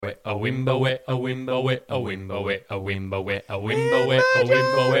A wimbo it, a wimbo it, a wimbo it, a wimbo it, a wimbo it, a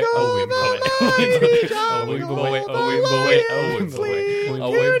wimbo it, a wimbo it, a wimbo it, a wimbo it, a wimbo it, a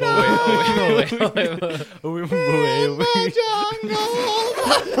wimbo it, a wimbo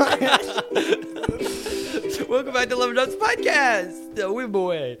it. Welcome back to Lemon Drops Podcast, the Wimbo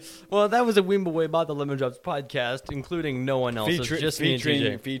Way. Well, that was a Wimbo Way about the Lemon Drops Podcast, including no one else. Just me and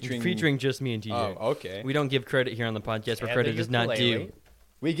TJ. Featuring just me and TJ. Oh, okay. We don't give credit here on the podcast where credit is not due.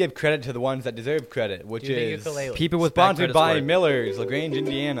 We give credit to the ones that deserve credit, which is people with sponsored by Miller's, LaGrange,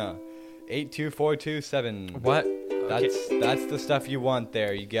 Indiana, 82427. What? That's the stuff you want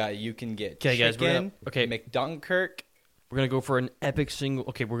there. You can get chicken, McDunkirk. We're gonna go for an epic single.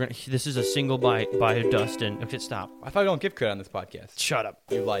 Okay, this is a single by Dustin. Okay, stop. I thought I don't give credit on this podcast. Shut up.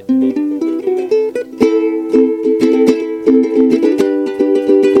 You lied to me.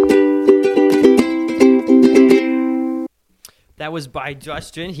 That was by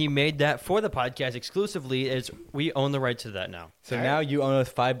Dustin. He made that for the podcast exclusively. We own the rights to that now. So now you own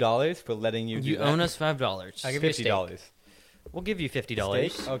us $5 for letting you do You that? own us $5. I'll give you $50. We'll give you $50.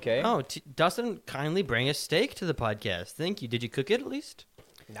 Steak? Okay. Oh, Dustin, kindly bring a steak to the podcast. Thank you. Did you cook it at least?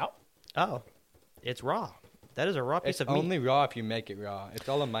 No. Oh, it's raw. That is a raw piece of meat. It's only raw if you make it raw. It's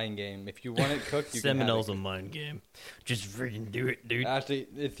all a mind game. If you want it cooked, you can have it. Seminole's a mind game. Just freaking do it, dude. Actually,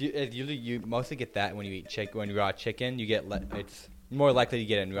 you mostly get that when you eat raw chicken. You get it's more likely to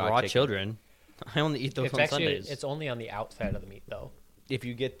get it in raw chicken. Children. I only eat those on Sundays. It's only on the outside of the meat, though. If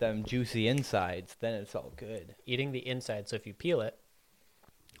you get them juicy insides, then it's all good. Eating the inside, so if you peel it,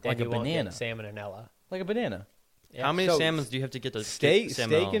 then like you a won't banana. get salmonella. Like a banana. Yeah. How many salmons do you have to get to steak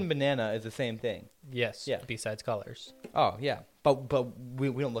and banana is the same thing. Yes. Yeah. Besides colors. Oh yeah, but we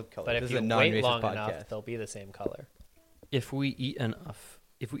don't look color. But this if is you a wait long podcast. enough, they'll be the same color. If we eat enough,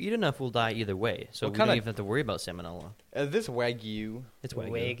 we'll die either way. So we don't even have to worry about salmonella. Is this Wagyu? It's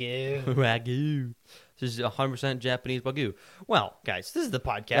Wagyu. Wagyu. This is 100% Japanese Wagyu. Well, guys, this is the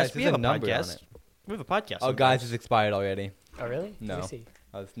podcast. Guys, we have a number podcast. on it. We have a podcast. Oh, guys, it's expired already. Oh, really? No. Let me see.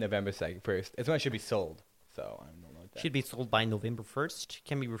 It's November 1st. It's when it should be sold. So I don't know what that. Should be sold by November 1st.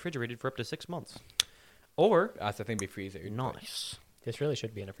 Can be refrigerated for up to 6 months. Or that's I think be freezer. Nice. This really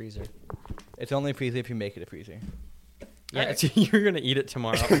should be in a freezer. It's only a freezer if you make it a freezer. Yeah, right. You're gonna eat it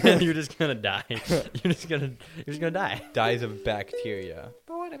tomorrow, and you're just gonna die. You're just gonna die. Dies of bacteria.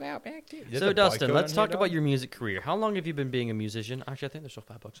 But what about bacteria? So Dustin, let's talk about your music career. How long have you been being a musician? Actually, I think there's still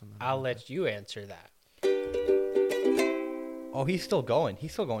 $5 on that. I'll let you answer that. Oh, he's still going.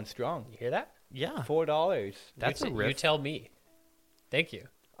 He's still going strong. You hear that? Yeah. $4. That's a riff. You tell me. Thank you.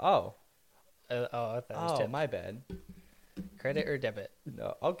 Oh. I thought it was tip. My bad. Credit or debit?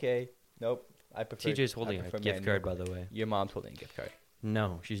 No. Okay. Nope. I prefer. TJ's holding a gift card, by the way. Your mom's holding a gift card.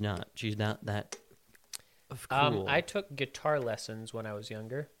 No, she's not. She's not that cool. I took guitar lessons when I was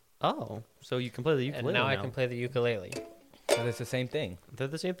younger. Oh, so you can play the ukulele and now I can play the ukulele. But it's the same thing. They're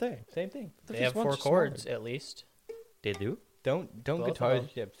the same thing. Same thing. They have 4 chords at least. They do? Don't Both guitars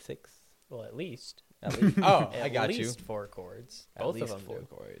have 6? Well, at least. At least. Oh, I got you. At least 4 chords. Both Both of them 4 do.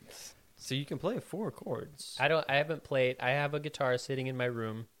 chords. So you can play 4 chords. I haven't played. I have a guitar sitting in my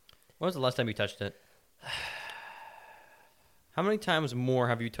room. When was the last time you touched it? How many times more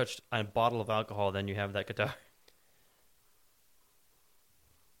have you touched a bottle of alcohol than you have that guitar?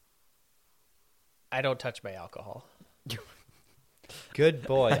 I don't touch my alcohol. Good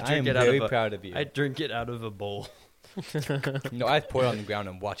boy. I am very proud of you. I drink it out of a bowl. No, I pour it on the ground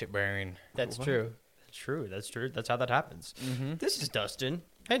and watch it burn. That's What? true. That's true. That's how that happens. Mm-hmm. This is Dustin.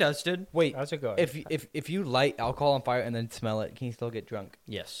 Hey, Dustin. Wait, How's it going? if you light alcohol on fire and then smell it, can you still get drunk?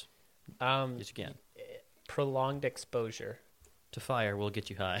 Yes. Yes, you can. Prolonged exposure to fire will get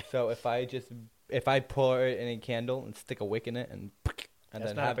you high. So if I pour it in a candle and stick a wick in it and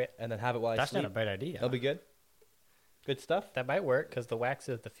then have it while I sleep, that's not a bad idea. That'll be good. Good stuff. That might work because the wax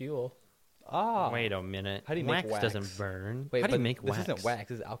is the fuel. Ah. Wait a minute. How do you make wax? Doesn't burn. Wait, how do you make this wax? This isn't wax.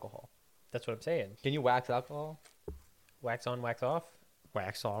 This is alcohol. That's what I'm saying. Can you wax alcohol? Wax on, wax off.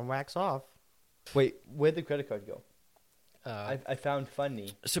 Wax on, wax off. Wait, where'd the credit card go? I found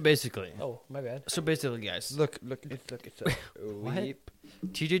funny. So basically, my bad. Guys. Look, it's a What? leap.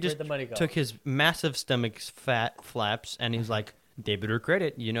 TJ just Where'd the money go? took his massive stomach's fat flaps and he's like, debit or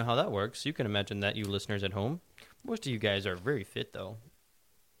credit. You know how that works. You can imagine that, you listeners at home. Most of you guys are very fit, though.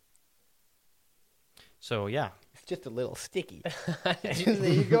 So, yeah. It's just a little sticky. There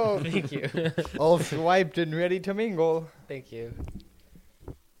you go. Thank you. All swiped and ready to mingle. Thank you.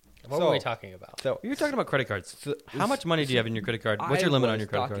 What were we talking about? So You're talking about credit cards. So, How much money do you have in your credit card? What's your limit on your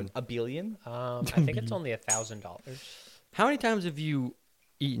credit card? $1 billion. I think it's only $1,000. How many times have you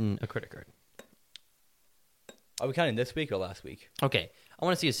eaten a credit card? Are we counting this week or last week? Okay. I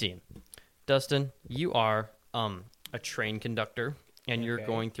want to see a scene. Dustin, you are a train conductor, and you're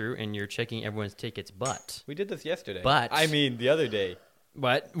going through and you're checking everyone's tickets. But we did this yesterday. But I mean, the other day.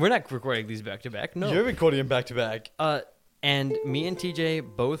 But we're not recording these back to back. No, you're recording them back to back. And me and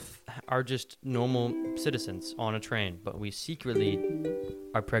TJ both are just normal citizens on a train, but we secretly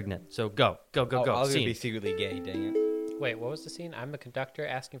are pregnant. So go. I was going to be secretly gay, dang it. Wait, what was the scene? I'm the conductor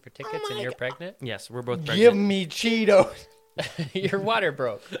asking for tickets and you're pregnant? Yes, we're both pregnant. Give me Cheetos. Your water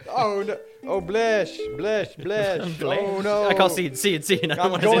broke. Oh, no. Oh, blesh. Oh, no. I call scene. I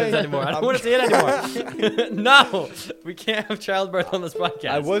don't want to see this anymore. I don't want to see it anymore. No. We can't have childbirth on this podcast.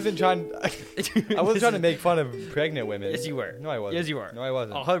 I wasn't trying to make fun of pregnant women. Yes, you were. No, I wasn't. Yes, you were. No, I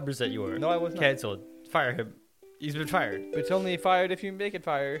wasn't. 100% you were. No, I was not. Cancelled. Fire him. He's been fired. It's only fired if you make it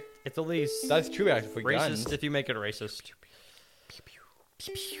fire. It's at least That's true, actually, for racist guns. if you make it racist.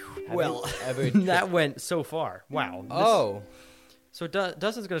 Well, that went so far. Wow. So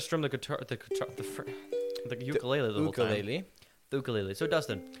Dustin's gonna strum the ukulele the whole time. The ukulele. So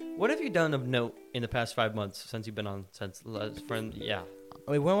Dustin, what have you done of note in the past 5 months since you've been on? Yeah.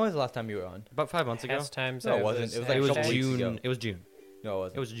 Wait, when was the last time you were on? About 5 months ago. No, it wasn't. It was like it was a couple weeks June. ago. It was June. No, it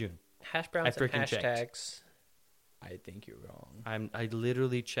wasn't. It was June. Hash browns and hashtags. I think you're wrong. I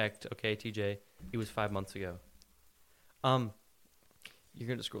literally checked. Okay, TJ, it was 5 months ago. You're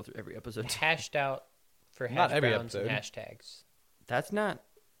gonna scroll through every episode. Hashed out for Not hash every browns and episode. hashtags. That's not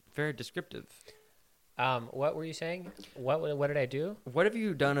very descriptive. What were you saying? What did I do? What have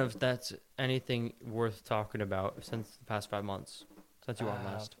you done of that's anything worth talking about since the past 5 months? Since you were on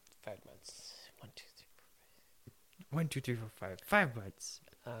last. 5 months. 1, 2, 3, 4, 5. 5 months.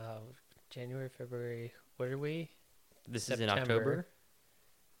 January, February. What are we? This is in October.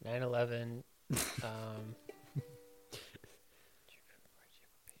 9/11.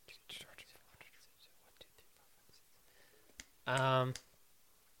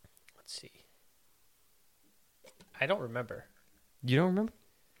 Let's see. I don't remember. You don't remember?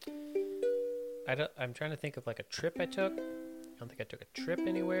 I'm trying to think of like a trip I took. I don't think I took a trip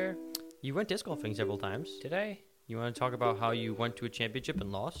anywhere. You went disc golfing several times. Did I? You want to talk about how you went to a championship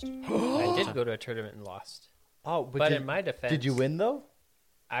and lost? I did go to a tournament and lost. Oh, but in my defense, did you win though?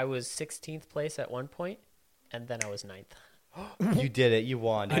 I was 16th place at one point, and then I was 9th. You did it. You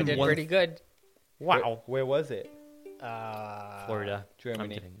won. I did pretty good. Wow. Where was it? Florida,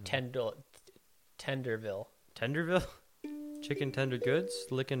 Germany. Tenderville. Tenderville? Chicken tender goods?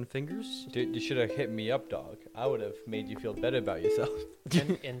 Licking fingers? Dude, you should have hit me up, dog. I would have made you feel better about yourself.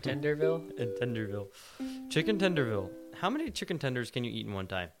 In Tenderville? In Tenderville. Chicken Tenderville. How many chicken tenders can you eat in one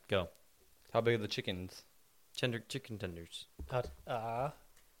time? Go. How big are the chickens? Chicken tenders. What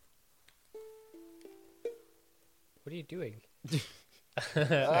are you doing?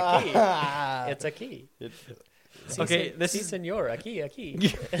 A key. It's a key. Okay, this is senor, a key.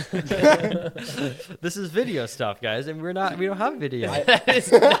 This is video stuff, guys, and we don't have video. That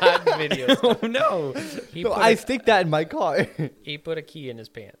is not video stuff. Oh no. I stick that in my car. He put a key in his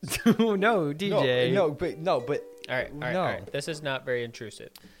pants. Oh no, DJ. But all right. This is not very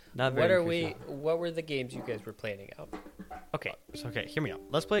intrusive. Not very What were the games you guys were planning out? Okay, hear me out.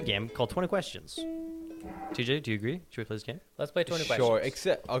 Let's play a game called 20 Questions. TJ, do you agree? Should we play this game? Let's play 20 questions. Sure,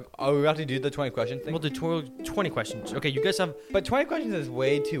 except are we about to do the 20 question thing? We'll do 20 questions. Okay, you guys have... But 20 questions is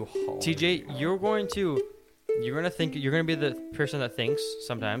way too hard. TJ, you're going to be the person that thinks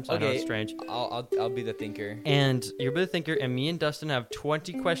sometimes. Okay. I know it's strange. I'll be the thinker. And you'll be the thinker, and me and Dustin have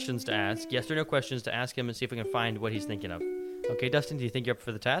 20 questions to ask, yes or no questions to ask him and see if we can find what he's thinking of. Okay, Dustin, do you think you're up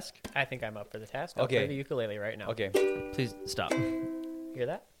for the task? I think I'm up for the task. I'll play the ukulele right now. Okay. Please stop. Hear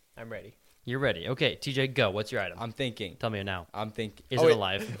that? I'm ready. You're ready. Okay, TJ, go. What's your item? I'm thinking. Tell me now. I'm thinking. Is it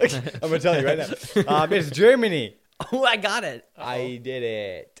alive? I'm going to tell you right now. It's Germany. Oh, I got it. I did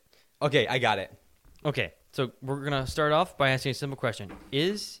it. Okay, I got it. Okay, so we're going to start off by asking a simple question.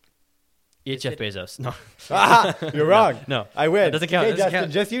 Is Jeff Bezos? No. You're wrong. No. I win. That doesn't count. Okay, Justin,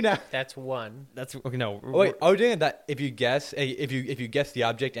 just you now. That's one. That's okay. No. Wait, are we doing that? If you guess the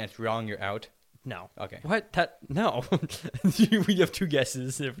object and it's wrong, you're out. No. Okay. What? No. We have 2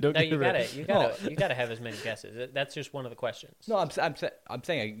 guesses. You gotta have as many guesses. That's just one of the questions. No, I'm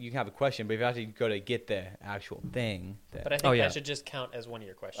saying you can have a question, but if you have to go to get the actual thing. But I think that should just count as one of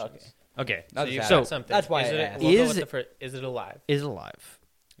your questions. Okay. So something. That's why is it alive? Is it alive?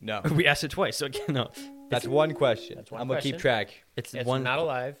 No. We asked it twice. So again, no. That's one question. I'm gonna keep track. It's not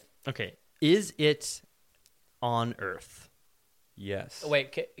alive. Okay. Is it on Earth? Yes.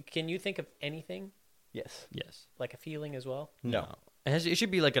 Wait, can you think of anything? Yes. Like a feeling as well? No. It should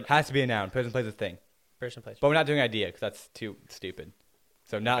be like a... Has to be a noun. Person, place, a thing. Person, place. But we're not doing idea because that's too stupid.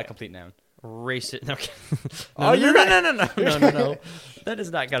 So not a complete noun. racist. No, Oh, you're right. No. That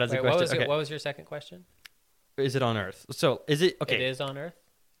does not count as a question. What was your second question? Is it on Earth? So is it okay? It is on Earth.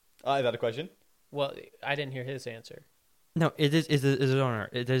 Is that a question? Well, I didn't hear his answer. No, it is. Is it on Earth?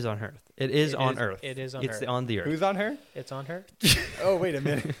 It is on Earth. It is on Earth. It is on Earth. Earth. It's on the Earth. Who's on her? It's on her. Oh, wait a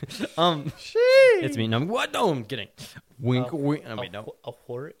minute. It's me. No, what? No, I'm kidding. Wink, wink. I mean, no. A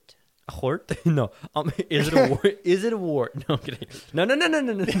hort. A hort? No. Is it a war? Is it a war? No, I'm kidding. No.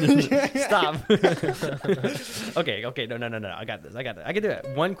 Stop. Okay. No. I got this. I can do it.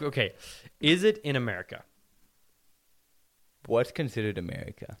 Okay. Is it in America? What's considered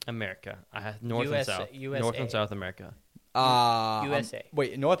America? America. North and South. USA. North and South America. USA.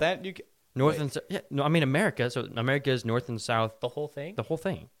 Wait, North and North and South. Yeah. No, I mean America. So America is North and South. The whole thing. The whole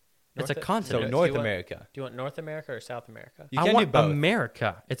thing. It's a So continent. North America. Do you want North America or South America? You I can want do both.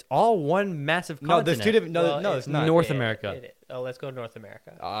 America. It's all one massive No, continent. there's two different. No, Well, it's not. North America. Let's go North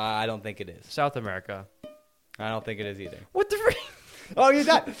America. I don't think it is. South America. I don't think it is either. What the freak? Oh, you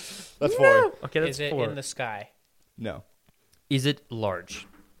got. That's four. Okay, that's Is it 4. in the sky? No, Is it large?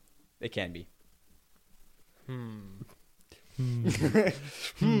 it can be.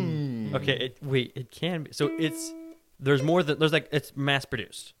 Okay, it can be. So there's more than it's mass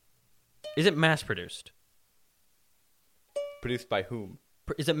produced. Is it mass produced? Produced by whom?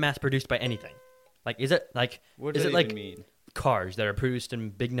 Is it mass produced by anything? Like, is it like What is does it it like even mean? cars that are produced in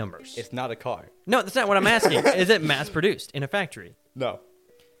big numbers? It's not a car. No, that's not what I'm asking. Is it mass produced in a factory? No.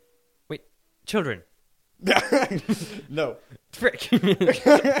 Wait, children. No. Frick.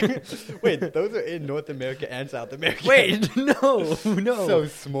 Wait, those are in North America and South America. Wait, no. So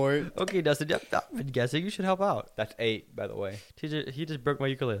smart. Okay, Dustin, I'm guessing you should help out. That's 8, by the way. He just broke my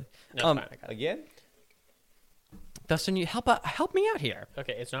ukulele. No, fine, I got it. Again? Dustin, you help me out here.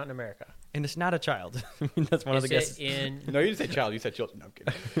 Okay, it's not in America. And it's not a child. I mean, that's one of the guesses. In? No, you didn't say child. You said children. No, I'm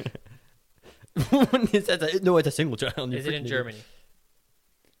kidding. No, it's a single child. Is it in Germany?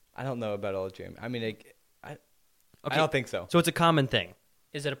 I don't know about all of Germany. I mean, I Okay. don't think so. So it's a common thing.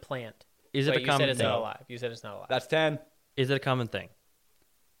 Is it a plant? Is it Wait, a common you said it's thing? not alive. You said it's not alive. That's 10. Is it a common thing?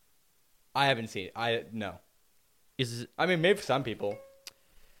 I haven't seen it. No. Is it, I mean, maybe for some people.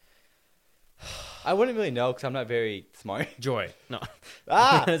 I wouldn't really know because I'm not very smart. joy? No.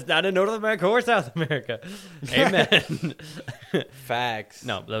 Ah! It's not in North America or South America. Amen. Facts.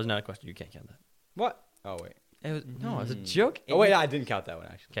 No, that was not a question. You can't count that. What? Oh, wait. It was a joke. Oh, wait, I didn't count that one,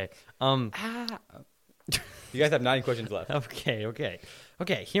 actually. Okay. You guys have 9 questions left.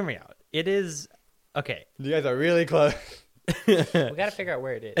 Okay. Hear me out. It is okay. You guys are really close. We got to figure out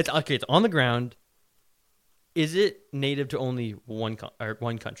where it is. It's okay. It's on the ground. Is it native to only one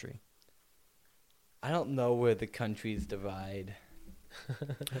country? I don't know where the countries divide.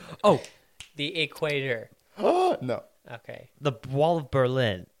 Oh, The equator. No. Okay. the Wall of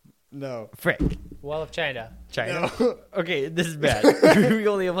Berlin. No. Frick. Wall of China. China. Okay, this is bad. We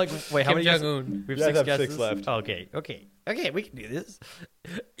only have wait, how Kim many guesses? Jong-un. We You guys have 6 guesses left. Okay, we can do this.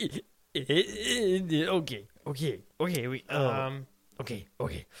 Okay.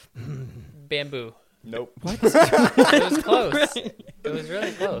 Okay. Bamboo. Nope. What? It was close. It was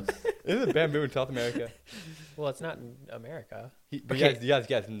really close. Isn't it bamboo in South America? Well, it's not in America. But Okay. you guys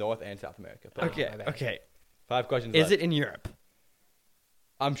guess North and South America. But my bad. Okay. 5 questions Is left. it in Europe?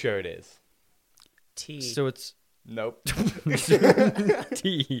 I'm sure it is. T. So it's Nope.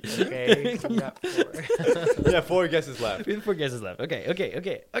 T. Okay. We got 4. Yeah, 4 guesses left. We have 4 guesses left. Okay.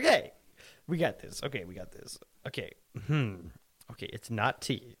 We got this. Okay. Okay, it's not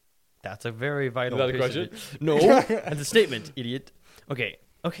T. That's a very vital. Is that a piece question? of it. No, that's a statement, idiot. Okay.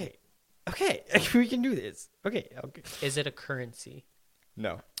 We can do this. Okay. Is it a currency?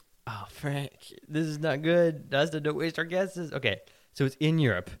 No. Oh, Frank, this is not good. Dustin, don't waste our guesses. Okay, so it's in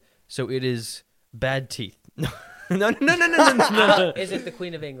Europe. So it is bad teeth. No. Is it the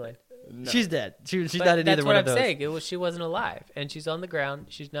Queen of England? No. She's dead. She's But not in either that's one what of I'm those. saying. She wasn't alive, and she's on the ground.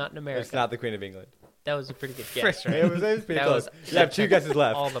 She's not in America. It's not the Queen of England. That was a pretty good guess, right? It was pretty That close. was- You have 2 guesses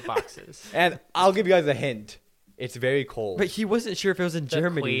left. All the boxes. And I'll give you guys a hint. It's very cold. But he wasn't sure if it was in The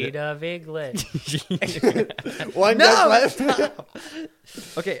Germany. Queen of England. One No, guess left.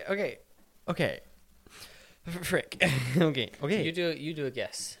 Okay. Frick. Okay. You do a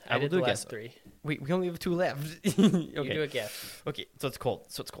guess. I will did do the a last guess. 3. Wait, we only have 2 left. You do Okay. a guess. Okay. So it's cold.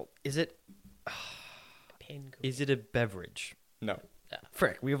 Is it Penguin. is it a beverage? No.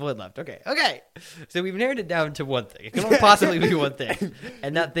 Frick, we have 1 left. Okay. So we've narrowed it down to one thing. It can only possibly be one thing.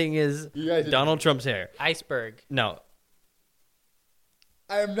 And that thing is You guys- Donald Trump's hair. Iceberg. No.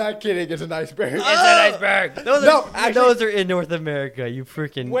 I'm not kidding. It's an iceberg. It's an iceberg. Those are in North America. You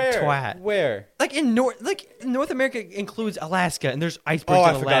freaking Where? twat. Where? Like North America includes Alaska, and there's icebergs Oh,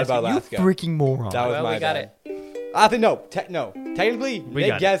 I in forgot Alaska. about Alaska. You freaking moron. That was Well, my we got bad. it. I think no. Technically, We they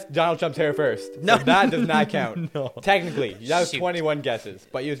got it. guessed Donald Trump's hair first. No. So that does not count. No. Technically, that was Shoot. 21 guesses,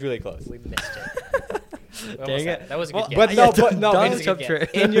 but he was really close. We missed it. We almost Dang had it. That was a Well, good But guess. no, but no. Donald a Trump good tra-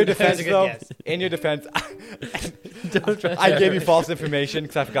 In your That was defense, a good though, guess. in your defense, Donald Trump- I gave you false information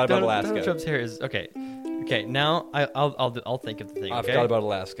because I forgot about Donald Alaska. Trump's hair is okay. Okay, now I'll think of the thing. I Okay? forgot about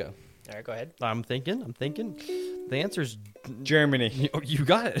Alaska. All right, go ahead. I'm thinking. The answer's Germany. you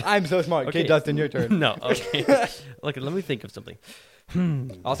got it. I'm so smart. Okay, Okay. Dustin, your turn. No, okay. Look, let me think of something.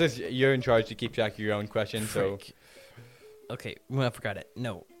 Also, you're in charge to keep track of your own questions, so Frick. Okay, well, I forgot it.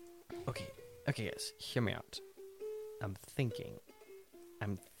 No. Okay, guys, hear me out. I'm thinking.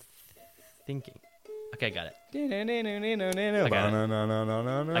 Okay, I got it.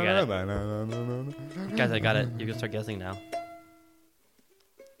 Guys, I got it. You can start guessing now.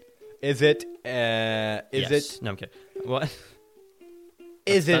 Is it? Yes. No, I'm kidding. What?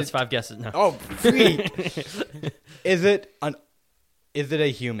 Is That's it? 5 guesses. No. Oh, sweet. Is it an? Is it a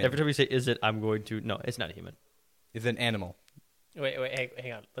human? Every time we say "is it," I'm going to. No, it's not a human. Is it an animal? Wait,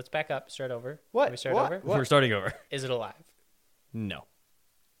 hang on. Let's back up. Start over. What? Can we start What? over? What? We're starting over. Is it alive? No.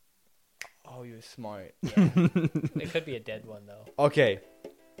 Oh, you're smart. It could be a dead one though. Okay.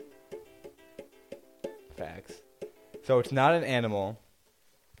 Facts. So it's not an animal.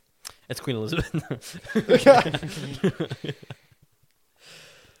 It's Queen Elizabeth.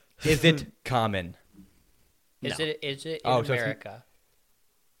 Is it common? Is No. it in Oh, so it's- America?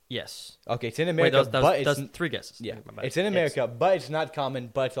 Yes. Okay, it's in Wait, America, that but was it's 3 guesses. yeah, My bad. it's in America, but it's not common,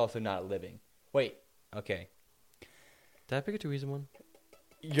 but it's also not living. Wait. Okay. Did I pick a too easy one?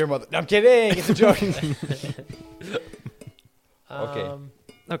 Your mother. No, I'm kidding. It's a joke. Okay.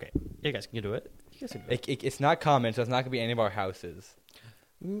 Okay. You guys can do it. You guys can do it. It's not common, so it's not gonna be any of our houses.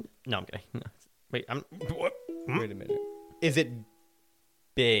 No, I'm kidding. No. Wait, I'm. What? Wait a minute. Is it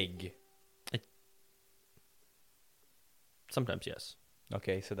big? Sometimes yes.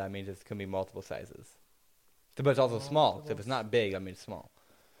 Okay, so that means it's gonna be multiple sizes. So, but it's also small. So if it's not big, I mean it's small.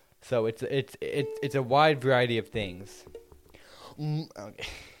 So it's a wide variety of things. Okay.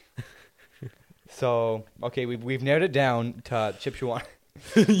 So okay, we've narrowed it down to Chippewa.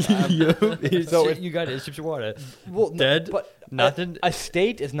 So you got it. It's Chippewa. Well, Dead? but Nothing. A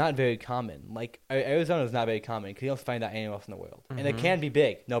state is not very common. Like Arizona is not very common because you don't find that anywhere else in the world, and it can be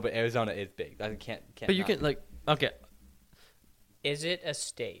big. No, but Arizona is big. That can't. But you not can be. like. Okay. Is it a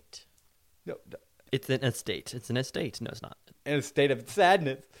state? No, It's an estate. It's an estate. No, it's not. in a state of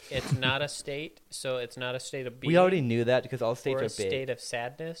sadness. It's not a state, so it's not a state of being. We already knew that because all states or are a big. state of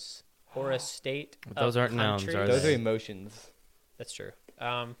sadness, or a state. Those of aren't nouns, country. are Those they? are emotions. That's true.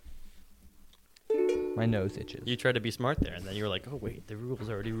 My nose itches. You tried to be smart there, and then you were like, "Oh wait, the rules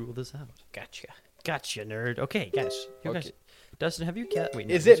already ruled this out." Gotcha. Gotcha, nerd. Okay, guys. You guys. Okay. Dustin, have you cat? Wait,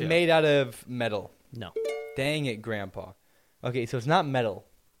 no, Is you it two. made out of metal? No. Dang it, Grandpa. Okay, so it's not metal.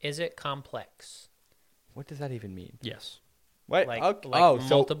 Is it complex? What does that even mean? Yes. What? Like, Okay. like Oh,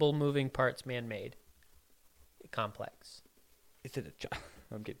 so multiple moving parts, man-made. Complex. is it a child?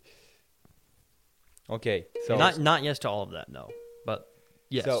 I'm kidding. Okay, so Not yes to all of that. No, but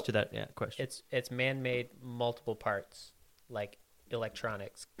yes So- to that question. It's man-made, multiple parts, like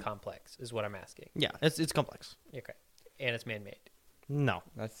electronics. Complex is what I'm asking. Yeah, it's complex. Okay, and it's man-made. No.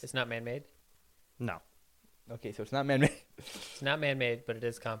 that's It's not man-made. No. okay. So it's not man-made. It's not man-made, but it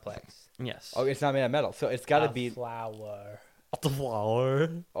is complex. Yes. Oh, it's not made out of metal. So it's got to A be flower. The flower.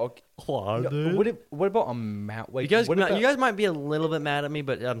 okay. Flower. No, what about a mountain? You guys, you guys might be a little bit mad at me,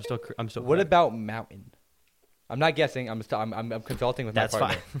 but I'm still. What about mountain? I'm not guessing. I'm consulting with That's my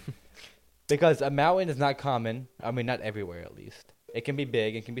partner. fine. Because a mountain is not common. I mean, not everywhere at least. It can be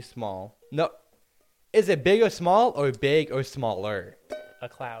big. It can be small. No, is it big or small or big or smaller? A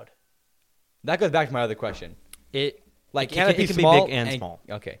cloud. That goes back to my other question. It Like, It can can- it be it can be small big and small.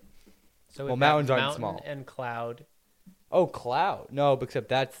 Okay. So Well, we've got mountains aren't mountain small. and cloud. Oh, cloud. No, except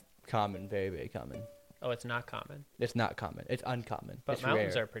that's common. Very, very common. Oh, it's not common. It's not common. It's uncommon. But it's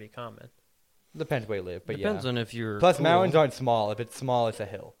mountains rare. are pretty common. Depends where you live, but depends yeah. on if you're. Plus, cool. mountains aren't small. If it's small, it's a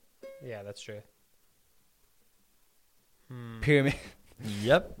hill. Yeah, that's true. Pyramid.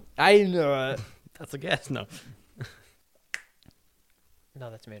 Yep. I know it. That's a guess. No. No,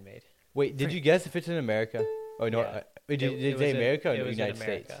 that's man-made. Wait, did you guess if it's in America? Oh no, Yeah. did It you was say in- America or it was in United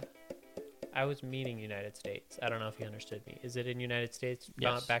States? America. I was meaning United States. I don't know if you understood me. Is it in United States?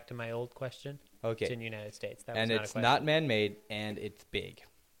 Yes. Not back to my old question. It's Okay, in United States. That was and not it's a question. not man-made, and it's big.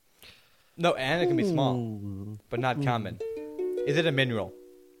 No, and it can be small, but not common. Is it a mineral?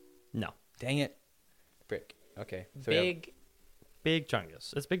 No. Dang it. Brick. Okay. So Big, Big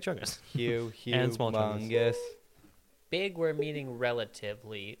Chungus. It's Big Chungus. Humongous. And small chungus. big. We're meaning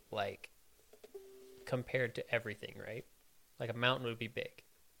relatively, like compared to everything, right? Like a mountain would be big.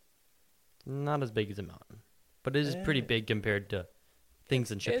 Not as big as a mountain, but it is pretty big compared to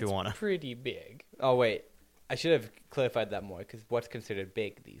things in It's Shipiwana. pretty big. Oh, wait. I should have clarified that more, because what's considered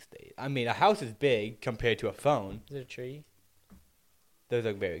big these days? I mean, a house is big compared to a phone. Is it a tree? Those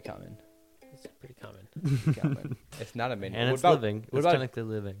are very common. It's pretty common. Common. It's not a minion. And What it's about- living. What It's about technically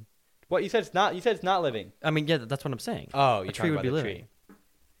living. what you said? It's not. You said it's not living. I mean, yeah, that's what I'm saying. Oh, A you're tree talking would about be the living. tree.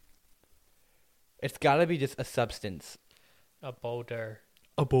 It's got to be just a substance. A boulder.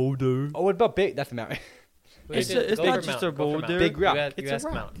 A boulder. Oh, what about big? That's a mountain. It's Go not for just mountain, a go for boulder. mountain. Big rock. You It's a ask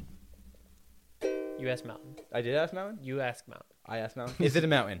rock. mountain. You ask mountain. I did ask mountain. You ask mountain. I asked mountain. Is it a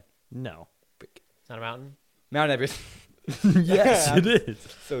mountain? No. It's not a mountain. Mount Everest. Yes, it is.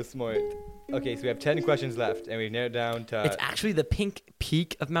 So smart. Okay, so we have 10 questions left, and we've narrowed down to. It's actually the pink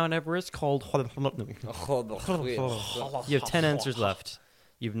peak of Mount Everest called. You have 10 answers left.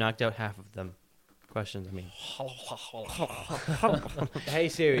 You've knocked out half of them. Questions, I mean. Hey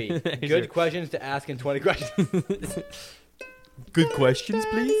Siri, good Siri. questions to ask in 20 questions. Good questions,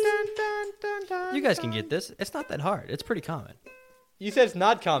 please. You guys can get this. It's not that hard. It's pretty common. You said it's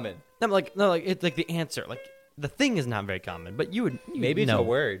not common. No, it's like the answer. Like the thing is not very common, but you Maybe it's know. a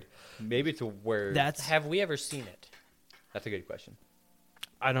word. Maybe it's a word. That's Have we ever seen it? That's a good question.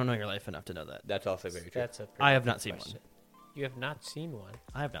 I don't know your life enough to know that. That's also very true. That's a. I have pretty not good seen question. one. You have not seen one.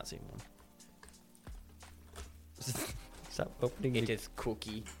 I have not seen one. Stop opening It the- is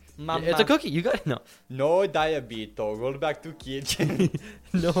cookie. Yeah, Mama. it's a cookie. You got no. No diabetes. Roll back to kitchen.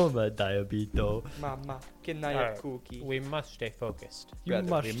 No, but diabetes. Mama, can I Alright. have cookie? We must stay focused. You Brother,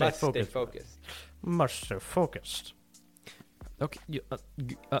 must we stay must focused. stay focused. Must stay focused. Okay,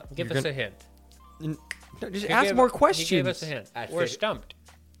 Give us a hint. No, just He ask gave- more He questions. gave us a hint. At We're fif- stumped.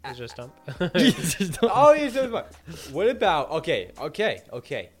 Is it a stump? Oh, yeah, so smart. What about, okay.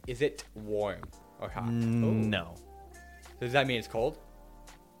 Is it warm or hot? No. Does that mean it's cold?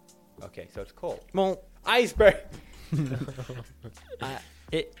 Okay, so it's cold. Well, Iceberg.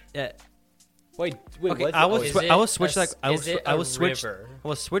 it. Wait, Okay, what's I will. oh, Is Swi- it I will switch a that. s- I will. is it I will a switch. river? I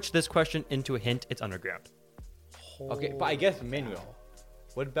will switch this question into a hint. It's underground. Okay, but I guess mineral.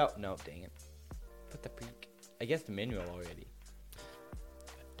 What about, no, dang it. Put the freak. I guess the mineral already.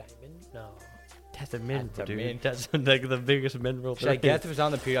 Diamond? No. That's a mineral, That's a dude. min- That's like the biggest mineral. Should I there guess is. if it's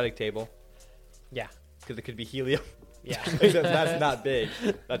on the periodic table? Yeah. Because it could be helium. Yeah. That's not big.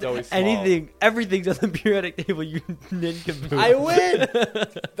 That's always small. Everything's on the periodic table. You nincompoop. I win!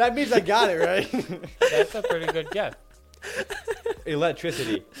 That means I got it, right? That's a pretty good guess.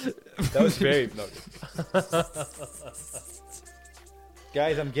 Electricity. That was very... No.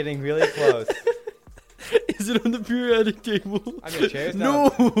 Guys, I'm getting really close. Is it on the periodic table? I mean, a chair's No.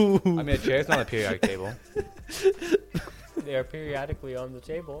 not... I mean, a chair's not on a periodic table. They are periodically on the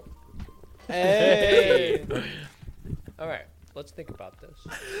table. Hey! All right. Let's think about this.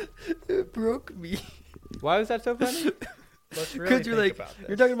 It broke me. Why was that so funny? Let's really Because think you're like, about this.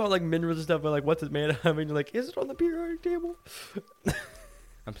 you're talking about like minerals and stuff, and like, what's it made of? And you're like, is it on the periodic table?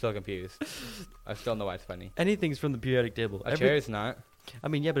 I'm still confused. I still don't know why it's funny. Anything's from the periodic table. A chair is not. I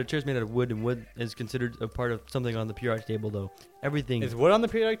mean, yeah, but a chair's made out of wood, and wood is considered a part of something on the periodic table, though. Everything Is wood on the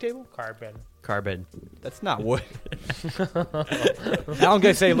periodic table? Carbon. carbon. That's not wood. I'm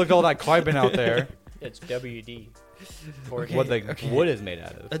gonna say, look at all that carbon out there. It's WD. Okay, What the okay. wood is made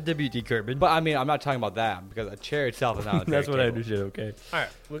out of. A WD carbon. But I mean, I'm not talking about that because a chair itself is not on the That's what I periodic table. understood. Okay. All right.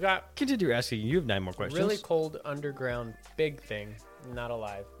 We got Continue asking. You have 9 more questions. really cold underground big thing. Not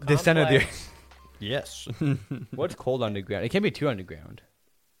alive. The center of the Complex. Yes. What's cold underground? It can't be too underground.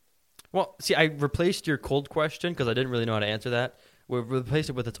 Well, see, I replaced your cold question because I didn't really know how to answer that. We replaced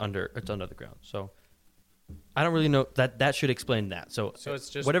it with it's under the ground. So I don't really know that. That should explain that. So So it's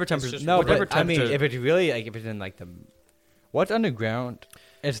just whatever it's temperature. just No, whatever but I mean, temperature- if it's really like if it's in like the, what's underground?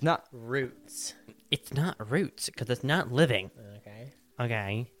 It's not. roots. it's not roots because it's not living. Okay.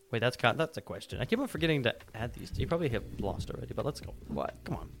 Okay. Wait, that's a question. I keep on forgetting to add these. You probably have lost already, but let's go. What?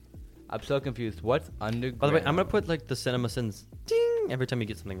 Come on. I'm so confused. What's underground? By the way, I'm gonna put like the cinema sins ding every time you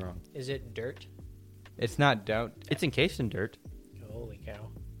get something wrong. Is it dirt? It's not doubt. It's encased in dirt. Holy cow.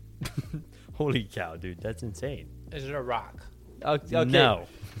 Holy cow, dude, that's insane. Is it a rock? Okay. No.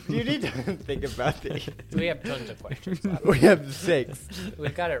 You need to think about this. We have tons of questions. left. We have 6.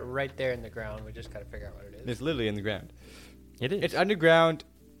 We've got it right there in the ground. We just got to figure out what it is. It's literally in the ground. It is. It's underground,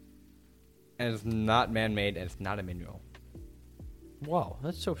 and it's not man-made, and it's not a mineral. Wow,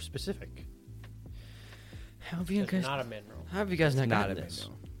 that's so specific. How have you It's guys? not a mineral. How have you guys not Not a gotten this?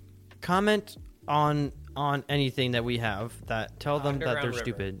 mineral. comment on anything that we have that tell them that Underground they're river.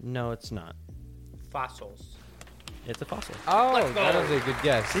 stupid. No, it's not. Fossils. It's a fossil. Oh, Let's that go. was a good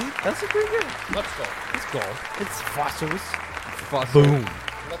guess. See, that's a pretty good. Let's go. Let's go. It's fossils. Fossil. Boom.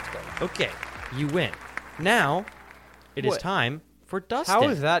 Let's go. Okay, you win. Now, it is What? time for Dustin. How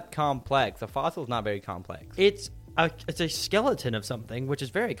is that complex? A fossil is not very complex. It's a skeleton of something, which is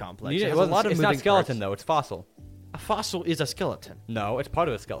very complex. You- It has well, a lot of it's not moving skeleton parts. though. It's fossil. A fossil is a skeleton. No, it's part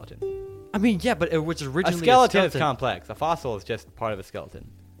of a skeleton. I mean, yeah, but which is originally A skeleton is complex. A fossil is just part of a skeleton.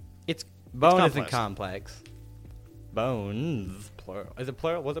 It's Bone complex. isn't complex. Bones, plural. Is it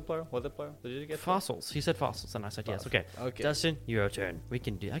plural? Was it plural? Was it plural? Did you get fossils. He said fossils, and I said yes. Okay. Okay. Dustin, your turn. I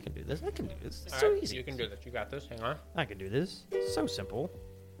can do this. I can do this. It's All so right, easy. You can do this. You got this. Hang on. I can do this. So simple.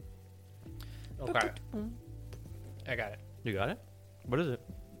 Okay. I got it. You got it? What is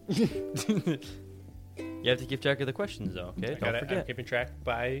it? You have to keep track of the questions, though. Okay, I don't got it. I'm forget. keeping track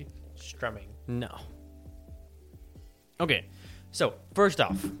by strumming. No. Okay, so first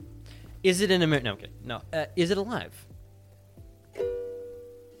off, is it in America? No, okay, no. Is it alive?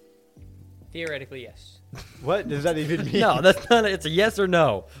 Theoretically, yes. What does that even mean? No, that's not. It's a yes or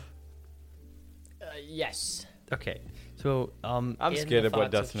no. Yes. Okay, so I'm In scared the of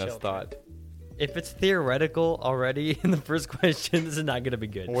what thoughts of Dustin has children. thought. if it's theoretical already in the first question, this is not going to be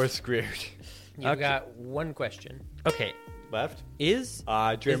good. We're screwed. You Okay. got one question. Okay, Left? is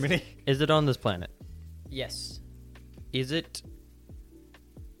Germany. is it on this planet? Yes. Is it?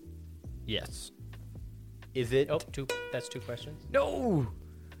 Yes. Is it? Oh, two. That's two questions. No.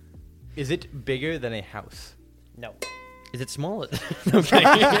 Is it bigger than a house? No. Is it small? No, kidding.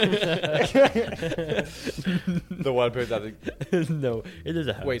 The one person. No, it is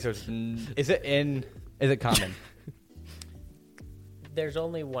a house. Wait, so is it in? Is it common? There's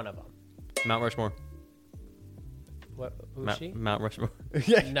only one of them. Mount Rushmore. What? Who's she? Mount Rushmore.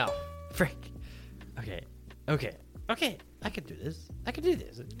 No. Frank. Okay. I can do this. I can do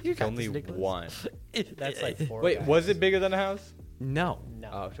this. You got Only this, Nicholas. one. That's like four. Wait, guys. was it bigger than a house? No. No.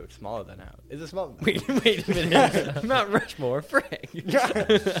 Oh, so it's smaller than a house. Is it small? Wait a minute. Mount Rushmore, Frank.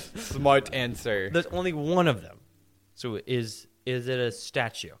 Smart answer. There's only one of them. So is it a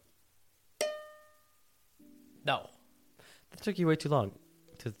statue? No. That took you way too long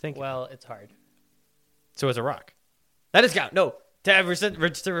to think. Well, it's hard. So it's a rock. That is count. No. To represent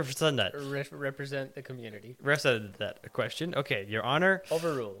that. Represent the community. Represented that question. Okay, Your Honor.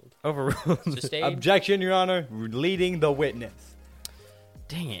 Overruled. Overruled. Sustained. Objection, Your Honor. Leading the witness.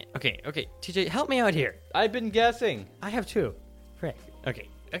 Dang it. Okay. TJ, help me out here. I've been guessing. I have two. Frank. Okay.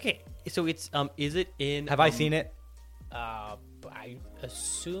 So it's is it in? Have I seen it? I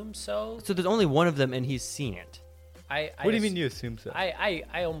assume so. So there's only one of them, and he's seen it. I What do you mean you assume so?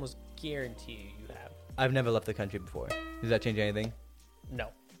 I almost guarantee you have. I've never left the country before. Does that change anything? No.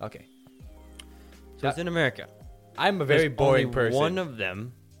 Okay. So it's in America. I'm a very There's boring only person. One of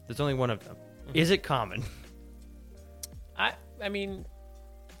them. There's only one of them. Is it common? I mean,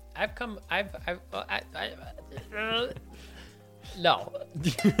 no.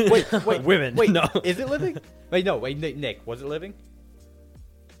 Wait, Women. Wait, No. Is it living? Wait, Nick, was it living?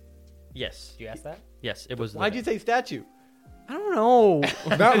 Yes. Did you ask that? Yes. It was. Why'd you say statue? I don't know.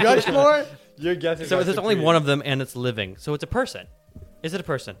 Mount Rushmore? You're guessing. So there's only one of them, and it's living. So it's a person. Is it a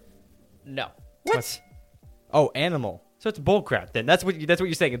person? No. What? Oh, animal. So it's bullcrap. Then that's what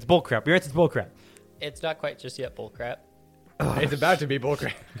you're saying. It's bullcrap. Your answer's bullcrap. It's not quite just yet bullcrap. It's about to be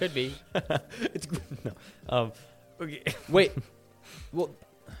bullcrap. Could be. It's no. Okay. Wait. Well,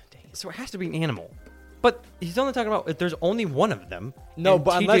 So it has to be an animal. But he's only talking about if there's only one of them. no, and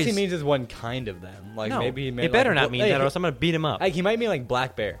but unless he TJ's means there's one kind of them. Like no, maybe he meant it better like, not mean that, or else I'm gonna beat him up. Like he might mean like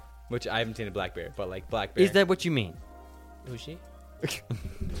black bear, which I haven't seen a black bear, but like black bear. Is that what you mean? Who's she?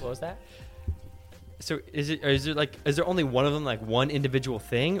 What was that? So is there only one of them, like one individual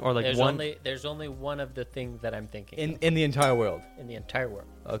thing, or like There's only one of the things that I'm thinking in the entire world? in the entire world.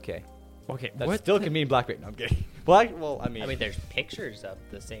 Okay. Okay, That what? still can mean black bear. No, I'm kidding. Black. Well, I mean, I mean, there's pictures of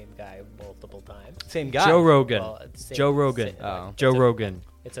the same guy multiple times. same guy. Joe Rogan. Well, it's same- Joe Rogan. Oh. Joe Rogan.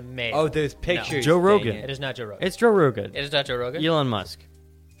 It's a male. Oh, there's pictures. Joe dang Rogan. it. It is not Joe Rogan. It's Joe Rogan. It is not Joe Rogan. Elon Musk.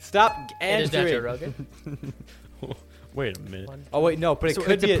 Stop It is not Joe answering. Rogan. Wait a minute. One. Oh wait, no, but it So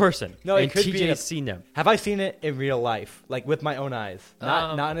could it's be a person. No, it and could be. TJ's In a, seen them. have I seen it in real life, like with my own eyes,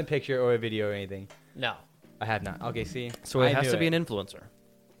 not in a picture or a video or anything? No. I have not. Okay, see. So it I has knew to be an influencer.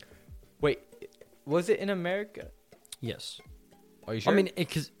 Wait, was it in America? Yes. Are you sure? I mean,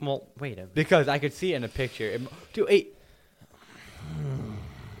 because wait a minute. because I could see it in a picture. Dude, wait.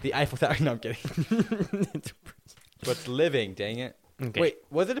 The Eiffel Tower. No, I'm kidding. What's living? Dang it. Okay. Wait,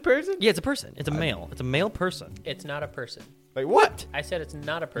 was it a person? Yeah, it's a person. It's a male. It's a male person. It's not a person. Wait, what? I said it's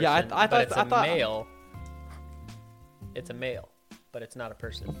not a person. Yeah, I but thought- it's I a thought- male. It's a male, but it's not a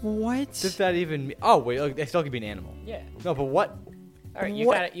person. What? Does that even mean? Oh, wait, look, it still could be an animal. Yeah. No, but what? All right, you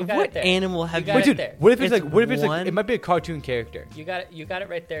What- got it. You got what it there. animal have you got Wait, it dude, there? what if it's It's like, what if it's like, one- it might be a cartoon character. You got it. You got it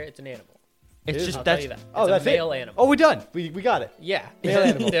right there. It's an animal. It's It is? just I'll tell that's you that. It's Oh, a that's male it. animal. Oh, we're done. We got it. Yeah. Male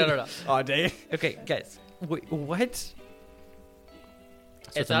animal. No. Oh, dang it. okay, guys. Wait, what? So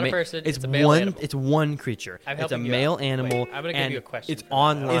It's not a person, It's it's a male one. animal. It's one creature. I'm It's a helping you male out. animal. Wait, I'm gonna give and you a question It's for that.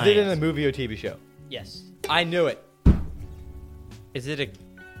 online. Is it in a movie or TV show? Yes. I knew it. Is it a?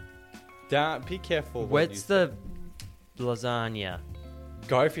 Don't, be careful. what What's you- the lasagna?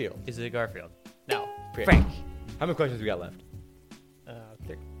 Garfield? Is it a Garfield? No. Frank. How many questions we got left?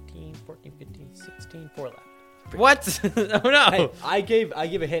 13, 14, 15, 16, 4 left. What? Oh no! Hey, I gave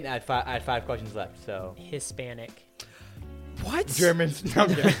a hint at five questions left. So Hispanic. What? Germans. No,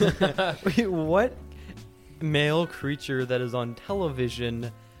 I'm kidding. Wait, what male creature that is on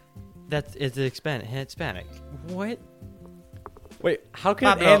television that is Hispanic? What? Wait, how can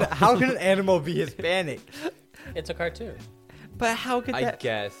Pablo. how can an animal be Hispanic? It's a cartoon. But how could I that?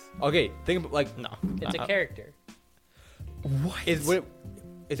 guess. Okay, think about like No. It's a character. What? is there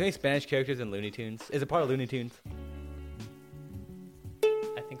any Spanish characters in Looney Tunes? Is it part of Looney Tunes?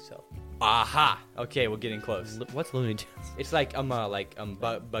 I think so. Aha. Okay, we're getting close. What's Looney Tunes? It's like Bugs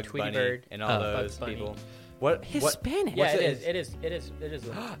Tweety Bunny Bird, and all Bugs those Bunny. people. What? Hispanic. Yeah, What's it is. It is.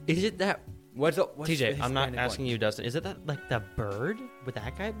 Is it that? What's TJ, the I'm not Hispanic asking one? you, Dustin. Is it that like the bird? Would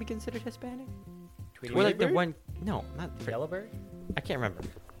that guy be considered Hispanic? Tweety Or like the Bird? one? No, not the Yellow bird? I can't remember.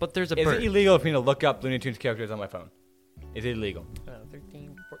 But there's a Is bird. it illegal for me to look up Looney Tunes characters on my phone? Is it illegal?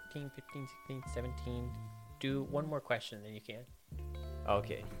 13, 14, 15, 16, 17. Do one more question, then you can.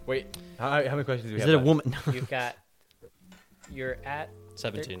 Okay. Wait. How many questions do we Is have? it a left? woman? You've got. You're at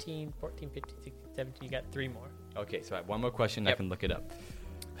 17. 13, 14, 15, 16, 17. You got 3 more. Okay, so I have one more question. I Yep. can look it up.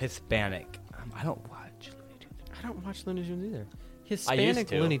 Hispanic. I don't watch Looney Tunes. I don't watch Looney Tunes either. I Hispanic used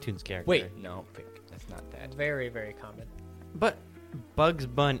to. Looney Tunes character. Wait, no, that's not that. Very, very common. But Bugs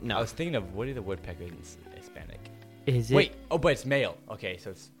Bunny. No. I was thinking of Woody the Woodpecker is Hispanic. Is it? Wait, oh, but it's male. Okay,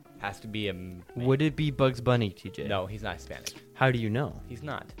 so it has to be a. Would it be Bugs Bunny, TJ? No, he's not Hispanic. How do you know? He's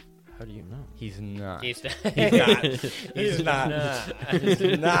not. How do you know? He's not. He's He's not. He's not.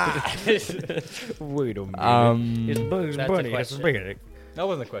 He's not. Wait a minute. It's Bugs That's a Bunny question. Hispanic. That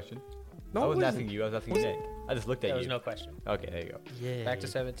wasn't a question. No, I it wasn't wasn't. asking you. I was asking Nick. I just looked at There you. was no question. Okay, there you go. Yeah. Back to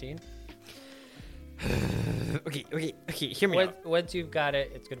 17. Okay. Hear me out. Once you've got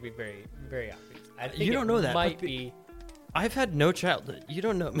it, it's going to be very, very obvious. I think You don't it know that, Might but be. I've had no childhood. You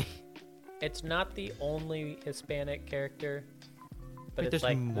don't know me. It's not the only Hispanic character, but Wait, it's there's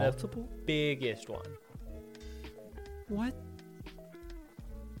like multiple? the biggest one. What?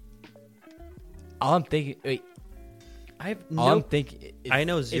 All I'm thinking. Wait. I have All I'm no. thinking. Is, I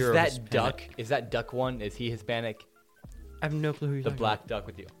know zero Is that Hispanic. duck? Is that duck one? Is he Hispanic? I have no clue who you're The talking black duck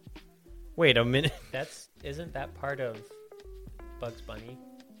with you. about. Wait a minute. Isn't that part of Bugs Bunny?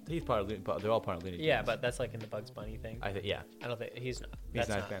 He's part of. They're all part of Looney Tunes. Yeah, but that's like in the Bugs Bunny thing. I think. Yeah. I don't think he's not. He's That's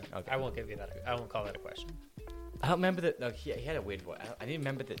not not. Hispanic, okay. I won't give you that. I won't call that a question. I don't remember that. No, he had a weird voice. I didn't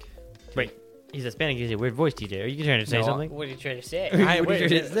remember that. Wait. He's Hispanic. He's a weird voice, TJ. Are you trying to say No, something? What are you trying to say? I- What are you wait,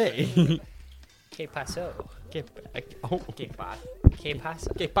 trying to say? Que paso? Oh. ¿Qué pasa? Que paso?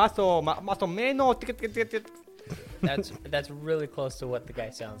 ¿Qué pasó? Más o menos. That's really close to what the guy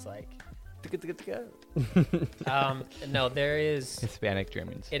sounds like. No, there is. Hispanic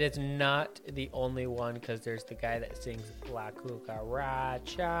Germans. It is not the only one because there's the guy that sings La